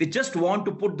understand? They just want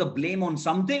to put the blame on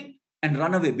something and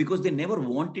run away because they never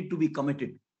wanted to be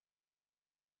committed.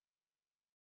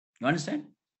 You understand?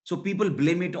 So people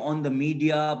blame it on the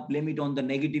media, blame it on the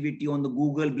negativity on the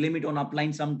Google, blame it on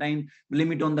upline sometimes,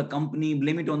 blame it on the company,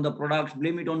 blame it on the products,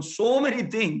 blame it on so many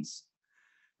things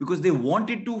because they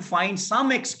wanted to find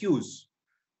some excuse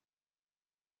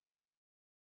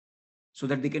so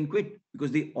that they can quit,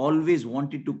 because they always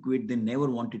wanted to quit. They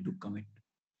never wanted to commit.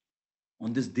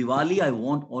 On this Diwali, I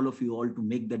want all of you all to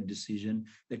make that decision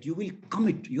that you will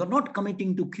commit. You're not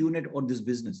committing to QNET or this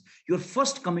business. You're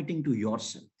first committing to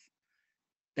yourself.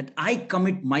 That I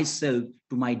commit myself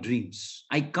to my dreams.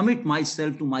 I commit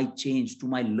myself to my change, to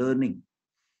my learning.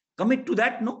 Commit to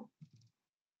that, no?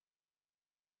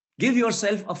 Give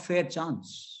yourself a fair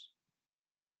chance.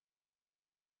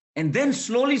 And then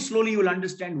slowly, you will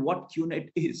understand what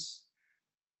QNET is.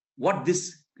 What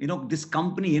this, this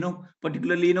company,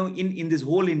 particularly, in this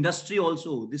whole industry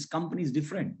also, this company is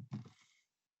different.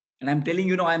 And I'm telling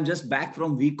you, I'm just back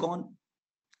from VCon.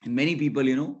 And many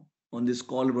people, on this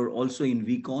call were also in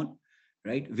VCon,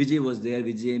 right? Vijay was there,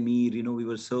 Vijay, me, we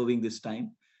were serving this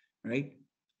time, right?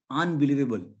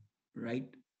 Unbelievable, right?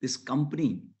 This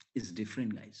company is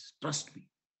different, guys. Trust me.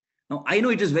 Now, I know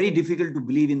it is very difficult to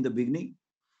believe in the beginning.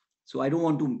 So I don't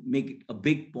want to make it a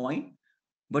big point,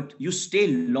 but you stay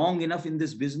long enough in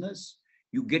this business,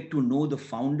 you get to know the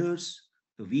founders,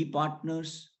 the V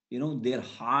partners, their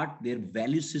heart, their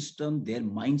value system, their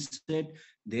mindset,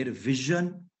 their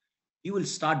vision. You will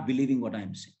start believing what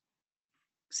I'm saying.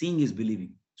 Seeing is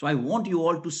believing. So I want you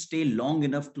all to stay long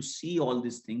enough to see all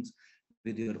these things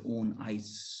with your own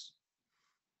eyes.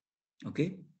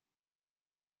 Okay?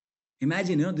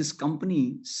 Imagine, this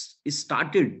company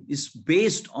is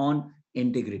based on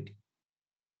integrity.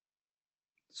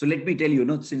 So let me tell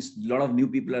you, since a lot of new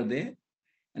people are there,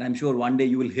 and I'm sure one day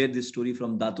you will hear this story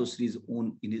from Datosri's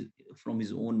from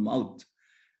his own mouth.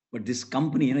 But this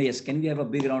company, yes, can we have a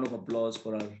big round of applause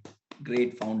for our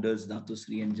great founders,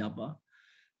 Datosri and Japa,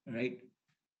 right?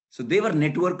 So they were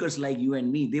networkers like you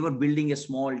and me. They were building a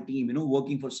small team,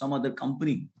 working for some other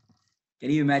company. Can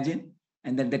you imagine?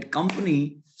 And then that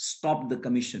company stopped the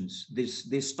commissions.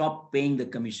 They stopped paying the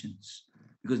commissions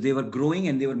because they were growing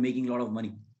and they were making a lot of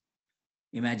money.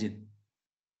 Imagine.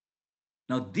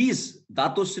 Now these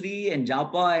Datosri and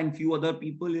Japa and few other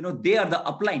people, they are the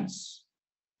uplines.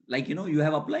 Like, you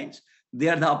have uplines. They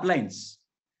are the uplines.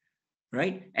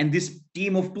 Right? And this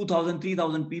team of 2,000,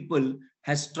 3,000 people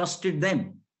has trusted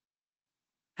them,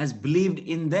 has believed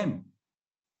in them,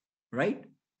 right?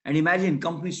 And imagine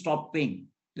companies stopped paying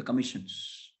the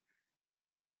commissions.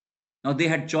 Now they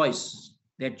had choice.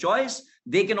 Their choice,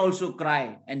 they can also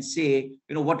cry and say,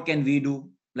 what can we do?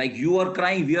 Like you are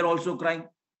crying, we are also crying.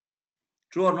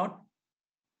 True or not?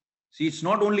 See, it's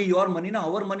not only your money,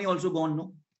 now our money also gone,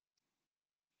 no?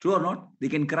 True or not? They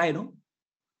can cry, no?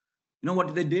 You know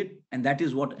what they did? And that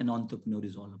is what an entrepreneur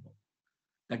is all about.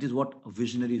 That is what a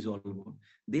visionary is all about.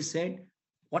 They said,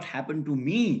 what happened to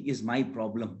me is my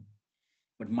problem.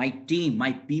 But my team,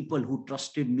 my people who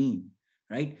trusted me,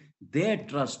 right? Their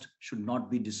trust should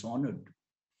not be dishonored.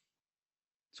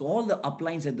 So all the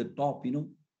uplines at the top,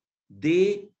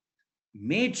 they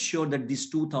made sure that these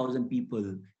 2,000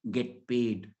 people get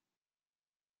paid.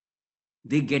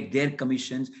 They get their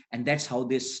commissions, and that's how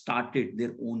they started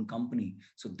their own company.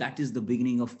 So that is the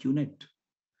beginning of QNET.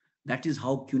 That is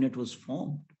how QNET was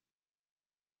formed.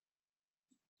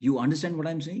 You understand what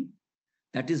I'm saying?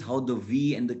 That is how the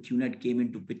V and the QNET came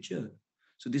into picture.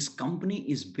 So this company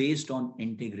is based on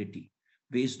integrity,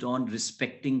 based on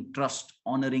respecting trust,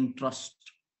 honoring trust.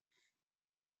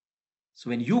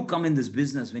 So when you come in this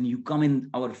business, when you come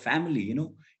in our family,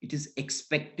 it is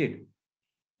expected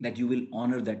that you will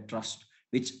honor that trust,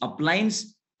 which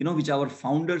uplines, which our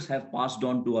founders have passed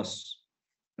on to us,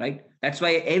 right? That's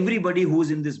why everybody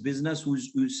who's in this business,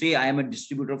 who say, I am a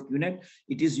distributor of QNET,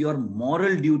 it is your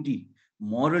moral duty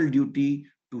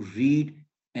to read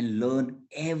and learn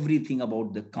everything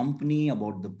about the company,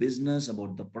 about the business,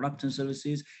 about the products and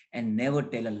services, and never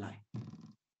tell a lie.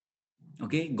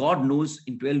 Okay, God knows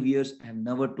in 12 years, I have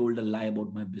never told a lie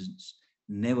about my business.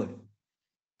 Never.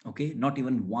 Okay, not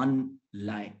even one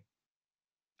lie.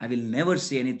 I will never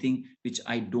say anything which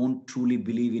I don't truly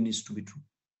believe in is to be true.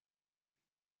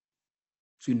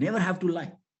 So you never have to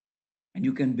lie, and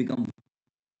you can become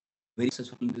very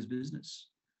successful in this business.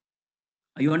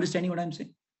 Are you understanding what I'm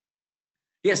saying?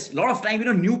 Yes, a lot of time,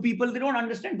 new people, they don't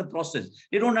understand the process.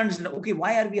 They don't understand, okay,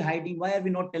 why are we hiding? Why are we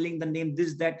not telling the name,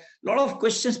 this, that? A lot of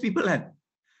questions people have.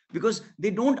 because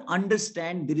they don't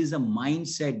understand there is a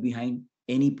mindset behind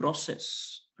any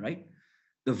process, right?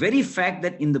 The very fact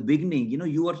that in the beginning,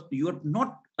 you are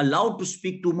not allowed to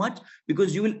speak too much,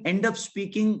 because you will end up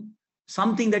speaking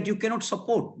something that you cannot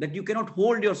support, that you cannot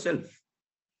hold yourself.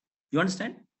 You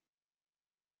understand?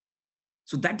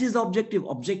 So that is the objective.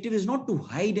 Objective is not to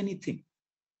hide anything.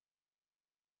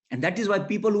 And that is why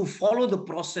people who follow the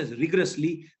process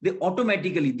rigorously,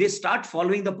 they start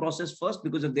following the process first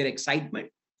because of their excitement,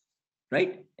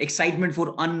 right? Excitement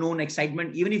for unknown,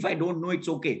 excitement. Even if I don't know, it's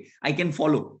okay. I can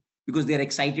follow because they're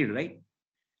excited, right?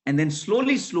 And then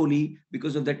slowly,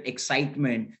 because of that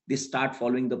excitement, they start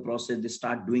following the process. They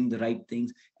start doing the right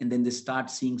things. And then they start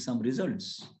seeing some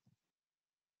results,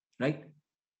 right?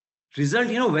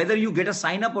 Result, whether you get a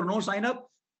sign up or no sign up,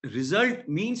 result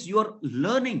means you are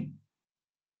learning.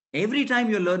 Every time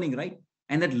you're learning, right?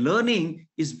 And that learning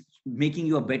is making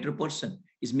you a better person,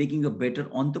 is making you a better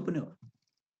entrepreneur.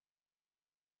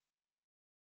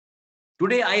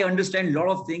 Today, I understand a lot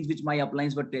of things which my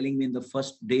uplines were telling me in the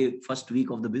first week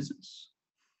of the business.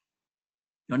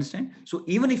 You understand? So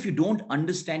even if you don't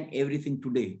understand everything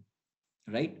today,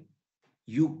 right,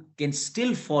 you can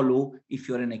still follow if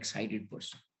you're an excited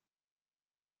person.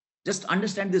 Just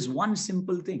understand this one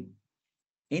simple thing.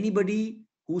 Anybody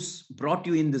who's brought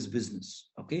you in this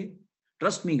business, okay?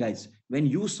 Trust me, guys, when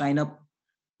you sign up,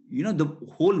 the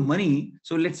whole money.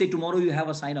 So let's say tomorrow you have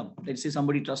a sign up. Let's say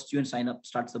somebody trusts you and sign up,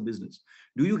 starts the business.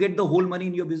 Do you get the whole money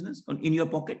in your business, in your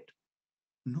pocket?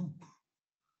 No.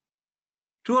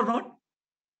 True or not?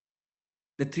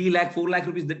 The 3 lakh, 4 lakh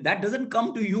rupees, that doesn't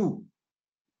come to you.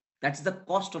 That's the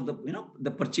cost of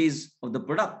the purchase of the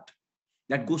product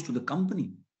that goes to the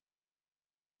company.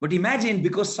 But imagine,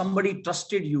 because somebody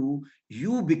trusted you,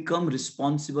 you become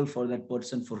responsible for that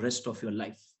person for the rest of your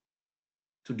life.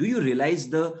 So do you realize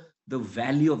the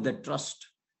value of that trust?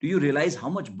 Do you realize how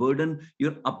much burden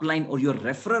your upline or your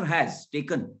referrer has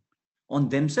taken on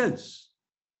themselves?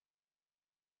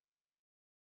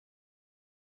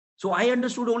 So I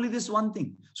understood only this one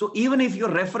thing. So even if your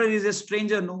referrer is a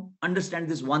stranger, understand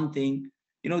this one thing,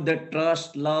 the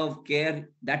trust, love, care,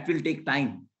 that will take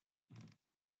time.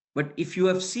 But if you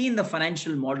have seen the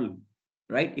financial model,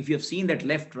 right? If you have seen that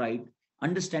left, right,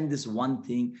 understand this one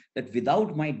thing, that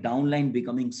without my downline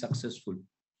becoming successful,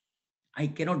 I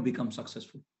cannot become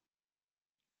successful.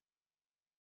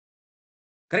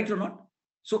 Correct or not?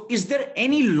 So is there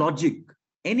any logic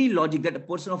that a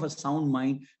person of a sound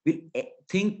mind will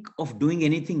think of doing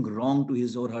anything wrong to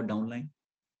his or her downline?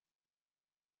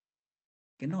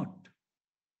 Cannot.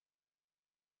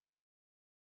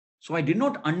 So I did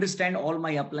not understand all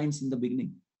my uplines in the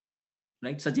beginning,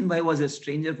 right? Sachin bhai was a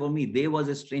stranger for me. They was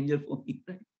a stranger for me.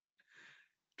 Right?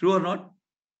 True or not?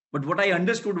 But what I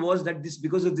understood was that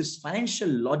because of this financial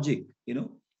logic,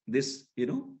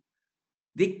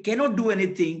 they cannot do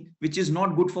anything which is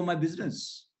not good for my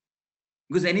business.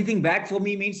 Because anything bad for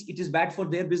me means it is bad for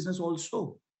their business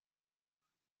also.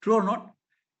 True or not?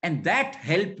 And that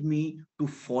helped me to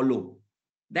follow.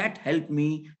 That helped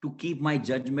me to keep my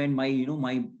judgment,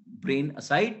 my brain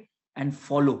aside and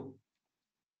follow.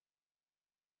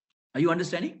 Are you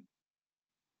understanding?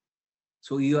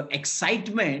 So your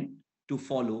excitement to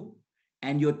follow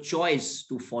and your choice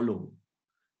to follow,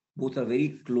 both are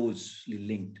very closely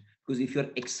linked. Because if you're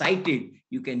excited,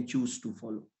 you can choose to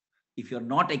follow. If you're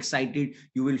not excited,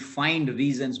 you will find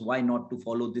reasons why not to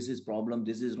follow. This is problem,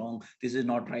 this is wrong, this is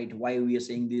not right, why we are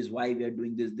saying this, why we are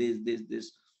doing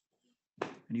this.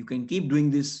 And you can keep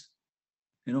doing this,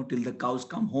 till the cows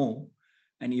come home.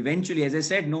 And eventually, as I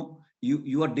said,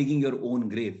 you are digging your own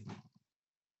grave,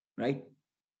 right?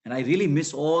 And I really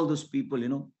miss all those people,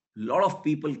 a lot of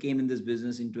people came in this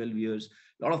business in 12 years,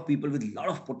 a lot of people with a lot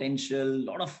of potential, a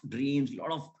lot of dreams,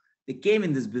 they came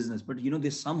in this business, but they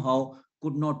somehow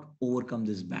could not overcome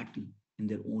this battle in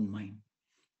their own mind.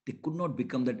 They could not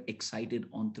become that excited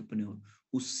entrepreneur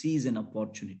who sees an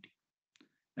opportunity,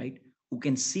 right? Who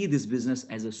can see this business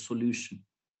as a solution.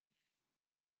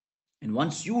 And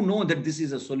once you know that this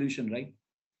is a solution, right?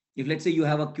 If let's say you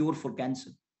have a cure for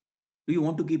cancer, do you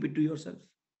want to keep it to yourself?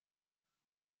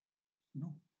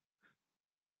 No.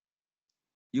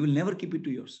 You will never keep it to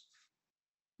yourself,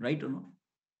 right or not?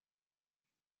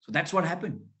 So that's what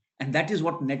happened. And that is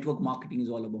what network marketing is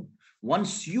all about.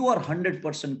 Once you are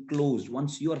 100% closed,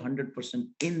 once you are 100%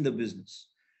 in the business,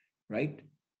 right?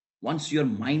 Once your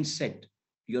mindset,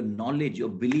 your knowledge, your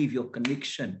belief, your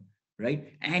conviction,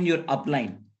 right? And your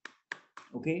upline.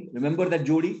 Okay. Remember that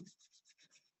Jodi,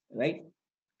 right?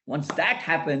 Once that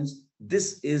happens,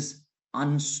 this is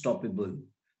unstoppable.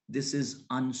 This is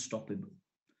unstoppable.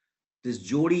 This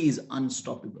Jodi is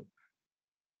unstoppable.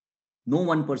 No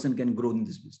one person can grow in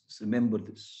this business. Remember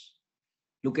this.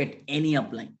 Look at any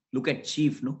upline. Look at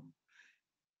chief, no?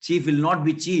 Chief will not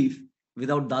be chief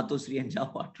without Datosri and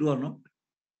Jawad. True or not?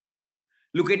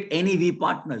 Look at any V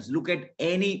partners. Look at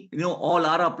any, all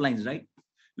our uplines, right?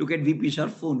 Look at VP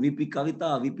Sharfun, VP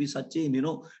KAvita, VP SACHIN,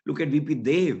 look at VP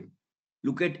Dev.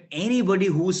 Look at anybody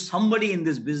who's somebody in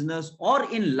this business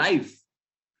or in life,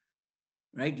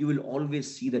 right? You will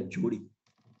always see that Jodi.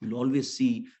 You'll always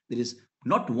see there is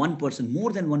not one person,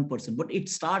 more than one person, but it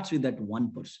starts with that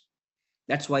one person.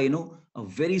 That's why, a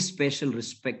very special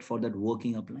respect for that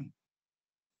working upline.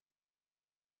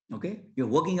 Okay, your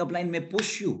working upline may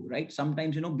push you, right?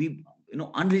 Sometimes, be,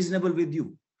 unreasonable with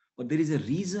you, but there is a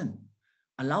reason.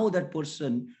 Allow that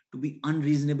person to be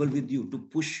unreasonable with you, to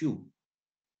push you,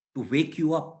 to wake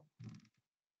you up.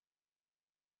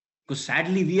 Because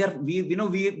sadly, we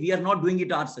are not doing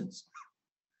it ourselves.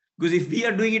 Because if we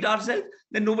are doing it ourselves,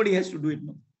 then nobody has to do it.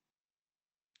 No?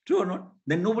 True or not?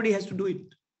 Then nobody has to do it.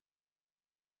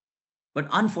 But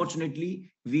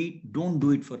unfortunately, we don't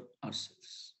do it for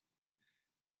ourselves.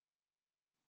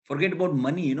 Forget about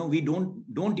money, we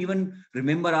don't even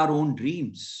remember our own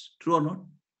dreams. True or not?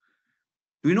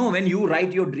 When you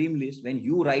write your dream list,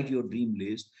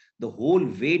 the whole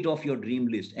weight of your dream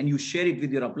list, and you share it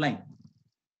with your upline.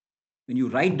 When you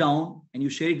write down and you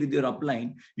share it with your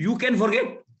upline, you can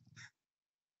forget.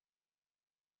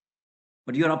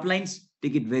 But your uplines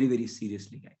take it very, very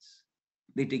seriously, guys.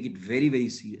 They take it very, very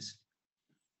seriously.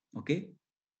 Okay?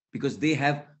 Because they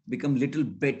have become little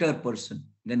better person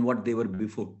than what they were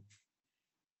before.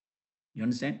 You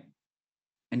understand?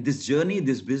 And this journey,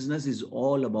 this business is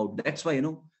all about, that's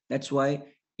why,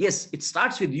 yes, it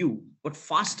starts with you, but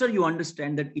faster you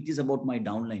understand that it is about my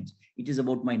downlines. It is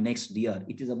about my next DR.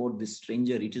 It is about this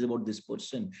stranger. It is about this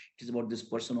person. It is about this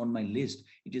person on my list.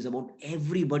 It is about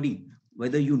everybody,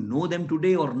 whether you know them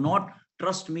today or not.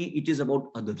 Trust me, it is about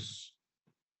others.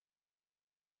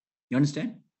 You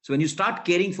understand? So when you start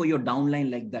caring for your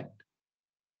downline like that,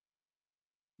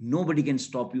 nobody can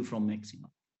stop you from maxing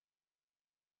up.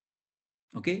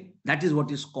 Okay, that is what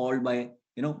is called by,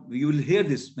 you will hear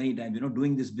this many times,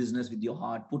 doing this business with your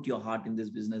heart, put your heart in this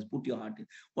business, put your heart in.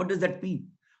 What does that mean?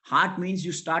 Heart means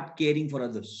you start caring for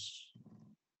others.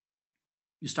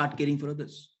 You start caring for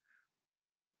others.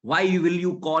 Why will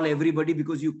you call everybody?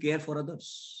 Because you care for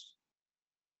others.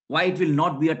 Why it will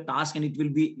not be a task and it will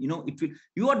be,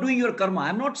 you are doing your karma.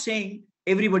 I'm not saying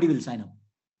everybody will sign up.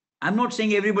 I'm not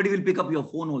saying everybody will pick up your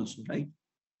phone also, right?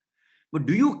 But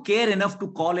do you care enough to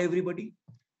call everybody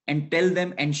and tell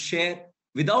them and share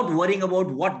without worrying about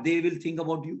what they will think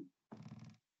about you?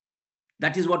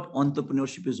 That is what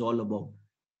entrepreneurship is all about.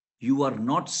 You are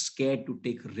not scared to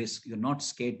take risk. You're not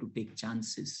scared to take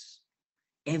chances.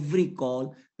 Every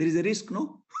call, there is a risk,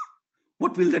 no?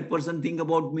 What will that person think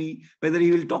about me? Whether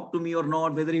he will talk to me or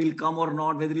not, whether he will come or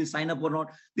not, whether he'll sign up or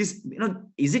not. This,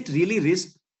 is it really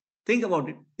risk? Think about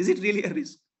it. Is it really a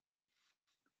risk?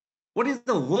 What is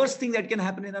the worst thing that can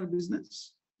happen in our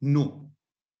business? No.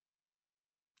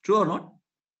 True or not?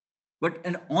 But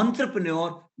an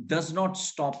entrepreneur does not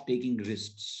stop taking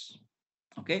risks.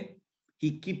 Okay?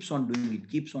 He keeps on doing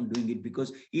it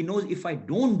because he knows if I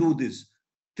don't do this,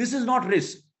 this is not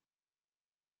risk.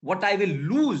 What I will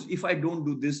lose if I don't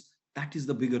do this, that is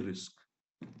the bigger risk.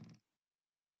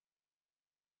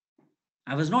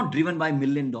 I was not driven by $1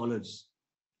 million.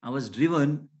 I was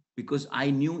driven because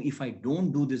I knew if I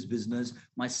don't do this business,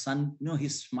 my son,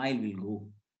 his smile will go.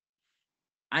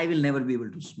 I will never be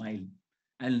able to smile.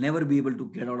 I'll never be able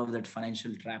to get out of that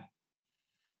financial trap.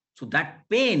 So that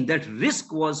pain, that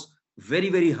risk was very,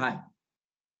 very high.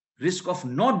 Risk of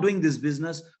not doing this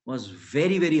business was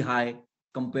very, very high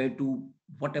compared to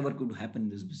whatever could happen in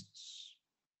this business.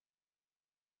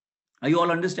 Are you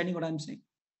all understanding what I'm saying?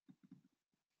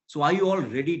 So are you all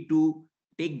ready to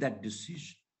take that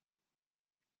decision?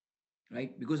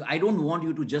 Right? Because I don't want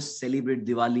you to just celebrate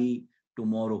Diwali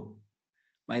tomorrow.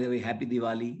 By the way, happy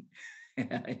Diwali.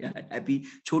 Happy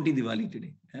Choti Diwali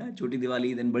today. Choti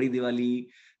Diwali, then Badi Diwali,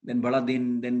 then Bada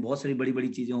Din, then बहुत सारी बड़ी बड़ी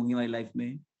चीजें होंगी my life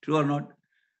में. True or not?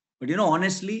 But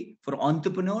honestly, for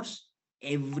entrepreneurs,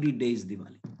 every day is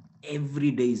Diwali.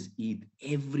 Every day is Eid.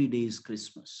 Every day is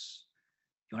Christmas.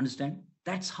 You understand?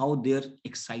 That's how their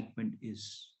excitement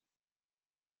is.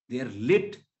 They are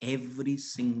lit every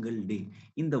single day.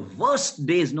 In the worst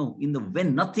days,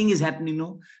 when nothing is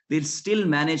happening, they'll still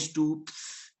manage to,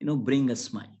 bring a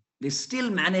smile. They still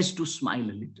manage to smile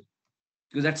a little.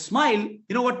 Because that smile,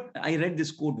 what? I read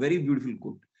this quote, very beautiful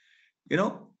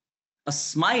quote. A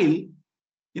smile,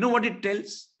 what it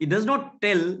tells? It does not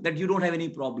tell that you don't have any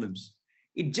problems.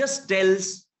 It just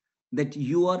tells that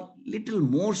you are little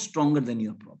more stronger than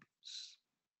your problems.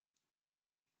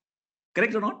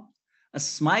 Correct or not? A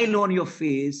smile on your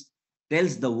face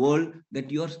tells the world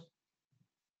that you're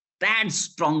tad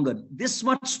stronger, this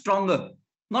much stronger,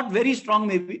 not very strong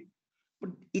maybe, but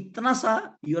itna sa,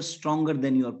 you're stronger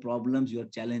than your problems, your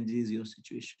challenges, your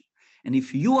situation. And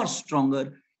if you are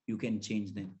stronger, you can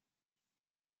change them.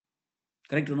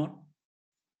 Correct or not?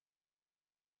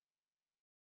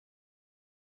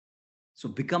 So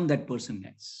become that person,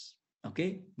 guys.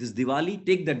 Okay, this Diwali,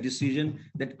 take that decision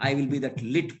that I will be that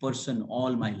lit person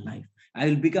all my life. I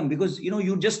will become, because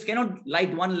you just cannot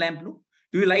light one lamp. No,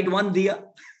 do you light one diya?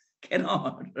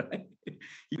 Cannot, right?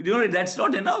 That's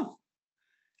not enough.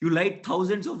 You light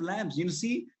thousands of lamps. You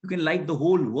see, you can light the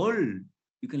whole world.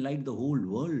 You can light the whole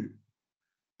world.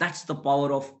 That's the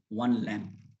power of one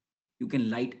lamp. You can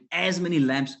light as many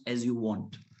lamps as you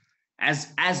want.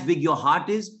 As big your heart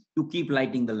is, you keep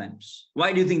lighting the lamps.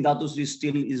 Why do you think Datu Sri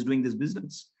still is doing this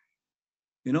business?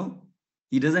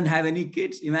 He doesn't have any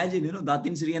kids. Imagine,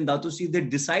 Datin Sri and Datu Sri, they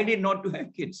decided not to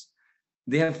have kids.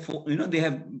 They have, they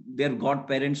have their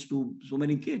godparents to so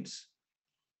many kids,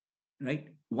 right?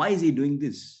 Why is he doing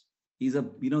this? He's a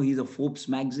Forbes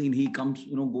magazine. He comes,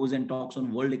 goes and talks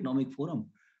on World Economic Forum.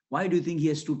 Why do you think he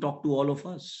has to talk to all of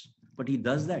us? But he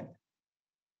does that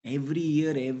every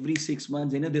year, every 6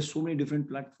 months. There's so many different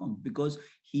platforms, because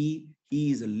he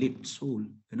is a lit soul.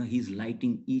 He's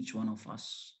lighting each one of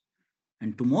us.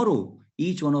 And tomorrow,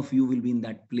 each one of you will be in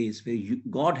that place where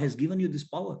God has given you this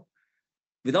power.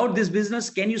 Without this business,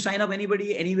 can you sign up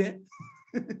anybody anywhere?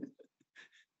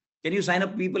 Can you sign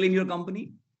up people in your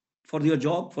company for your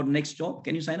job, for the next job?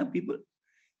 Can you sign up people?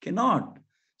 Cannot.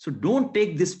 So don't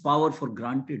take this power for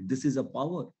granted. This is a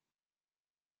power.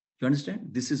 You understand?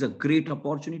 This is a great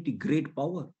opportunity, great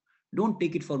power. Don't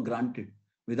take it for granted.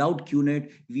 Without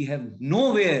QNET, we have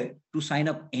nowhere to sign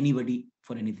up anybody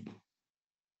for anything.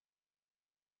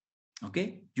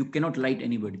 Okay? You cannot light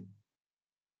anybody.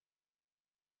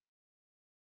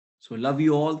 So love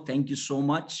you all. Thank you so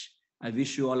much. I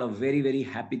wish you all a very, very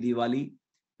happy Diwali,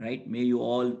 right? May you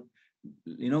all,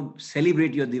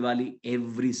 celebrate your Diwali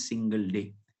every single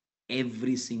day.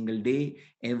 Every single day,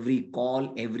 every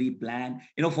call, every plan.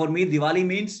 For me, Diwali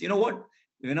means, what?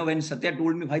 When Satya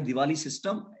told me, bhai, Diwali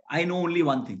system, I know only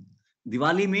one thing.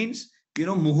 Diwali means,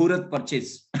 Muhurat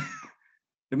purchase.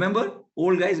 Remember,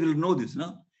 old guys will know this,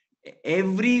 no?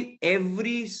 Every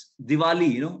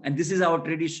Diwali, and this is our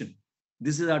tradition.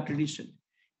 This is our tradition.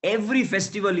 Every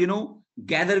festival,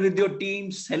 gather with your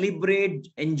team, celebrate,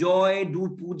 enjoy, do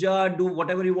puja, do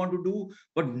whatever you want to do,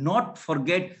 but not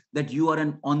forget that you are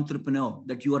an entrepreneur,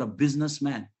 that you are a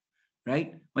businessman,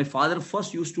 right? My father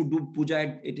first used to do puja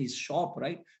at his shop,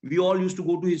 right? We all used to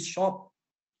go to his shop.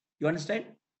 You understand?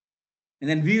 And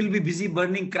then we will be busy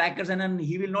burning crackers, and then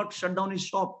he will not shut down his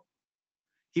shop.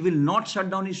 He will not shut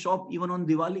down his shop even on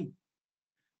Diwali,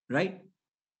 right?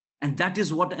 And that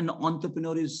is what an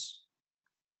entrepreneur is.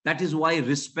 That is why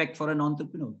respect for an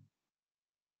entrepreneur.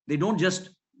 They don't just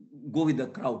go with the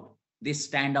crowd. They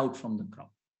stand out from the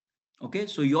crowd. Okay,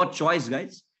 so your choice,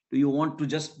 guys. Do you want to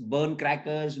just burn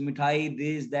crackers, mithai,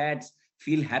 this, that,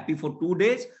 feel happy for 2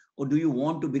 days? Or do you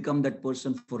want to become that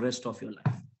person for the rest of your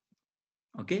life?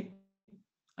 Okay,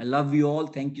 I love you all.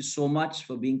 Thank you so much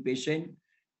for being patient.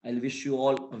 I wish you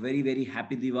all a very, very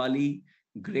happy Diwali,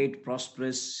 great,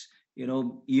 prosperous,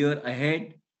 year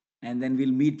ahead. And then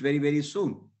we'll meet very, very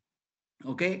soon.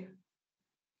 Okay.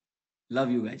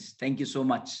 Love you guys. Thank you so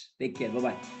much. Take care.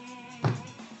 Bye-bye.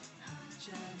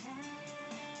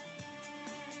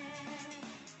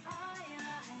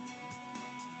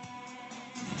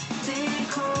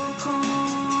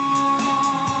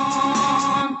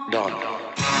 Done.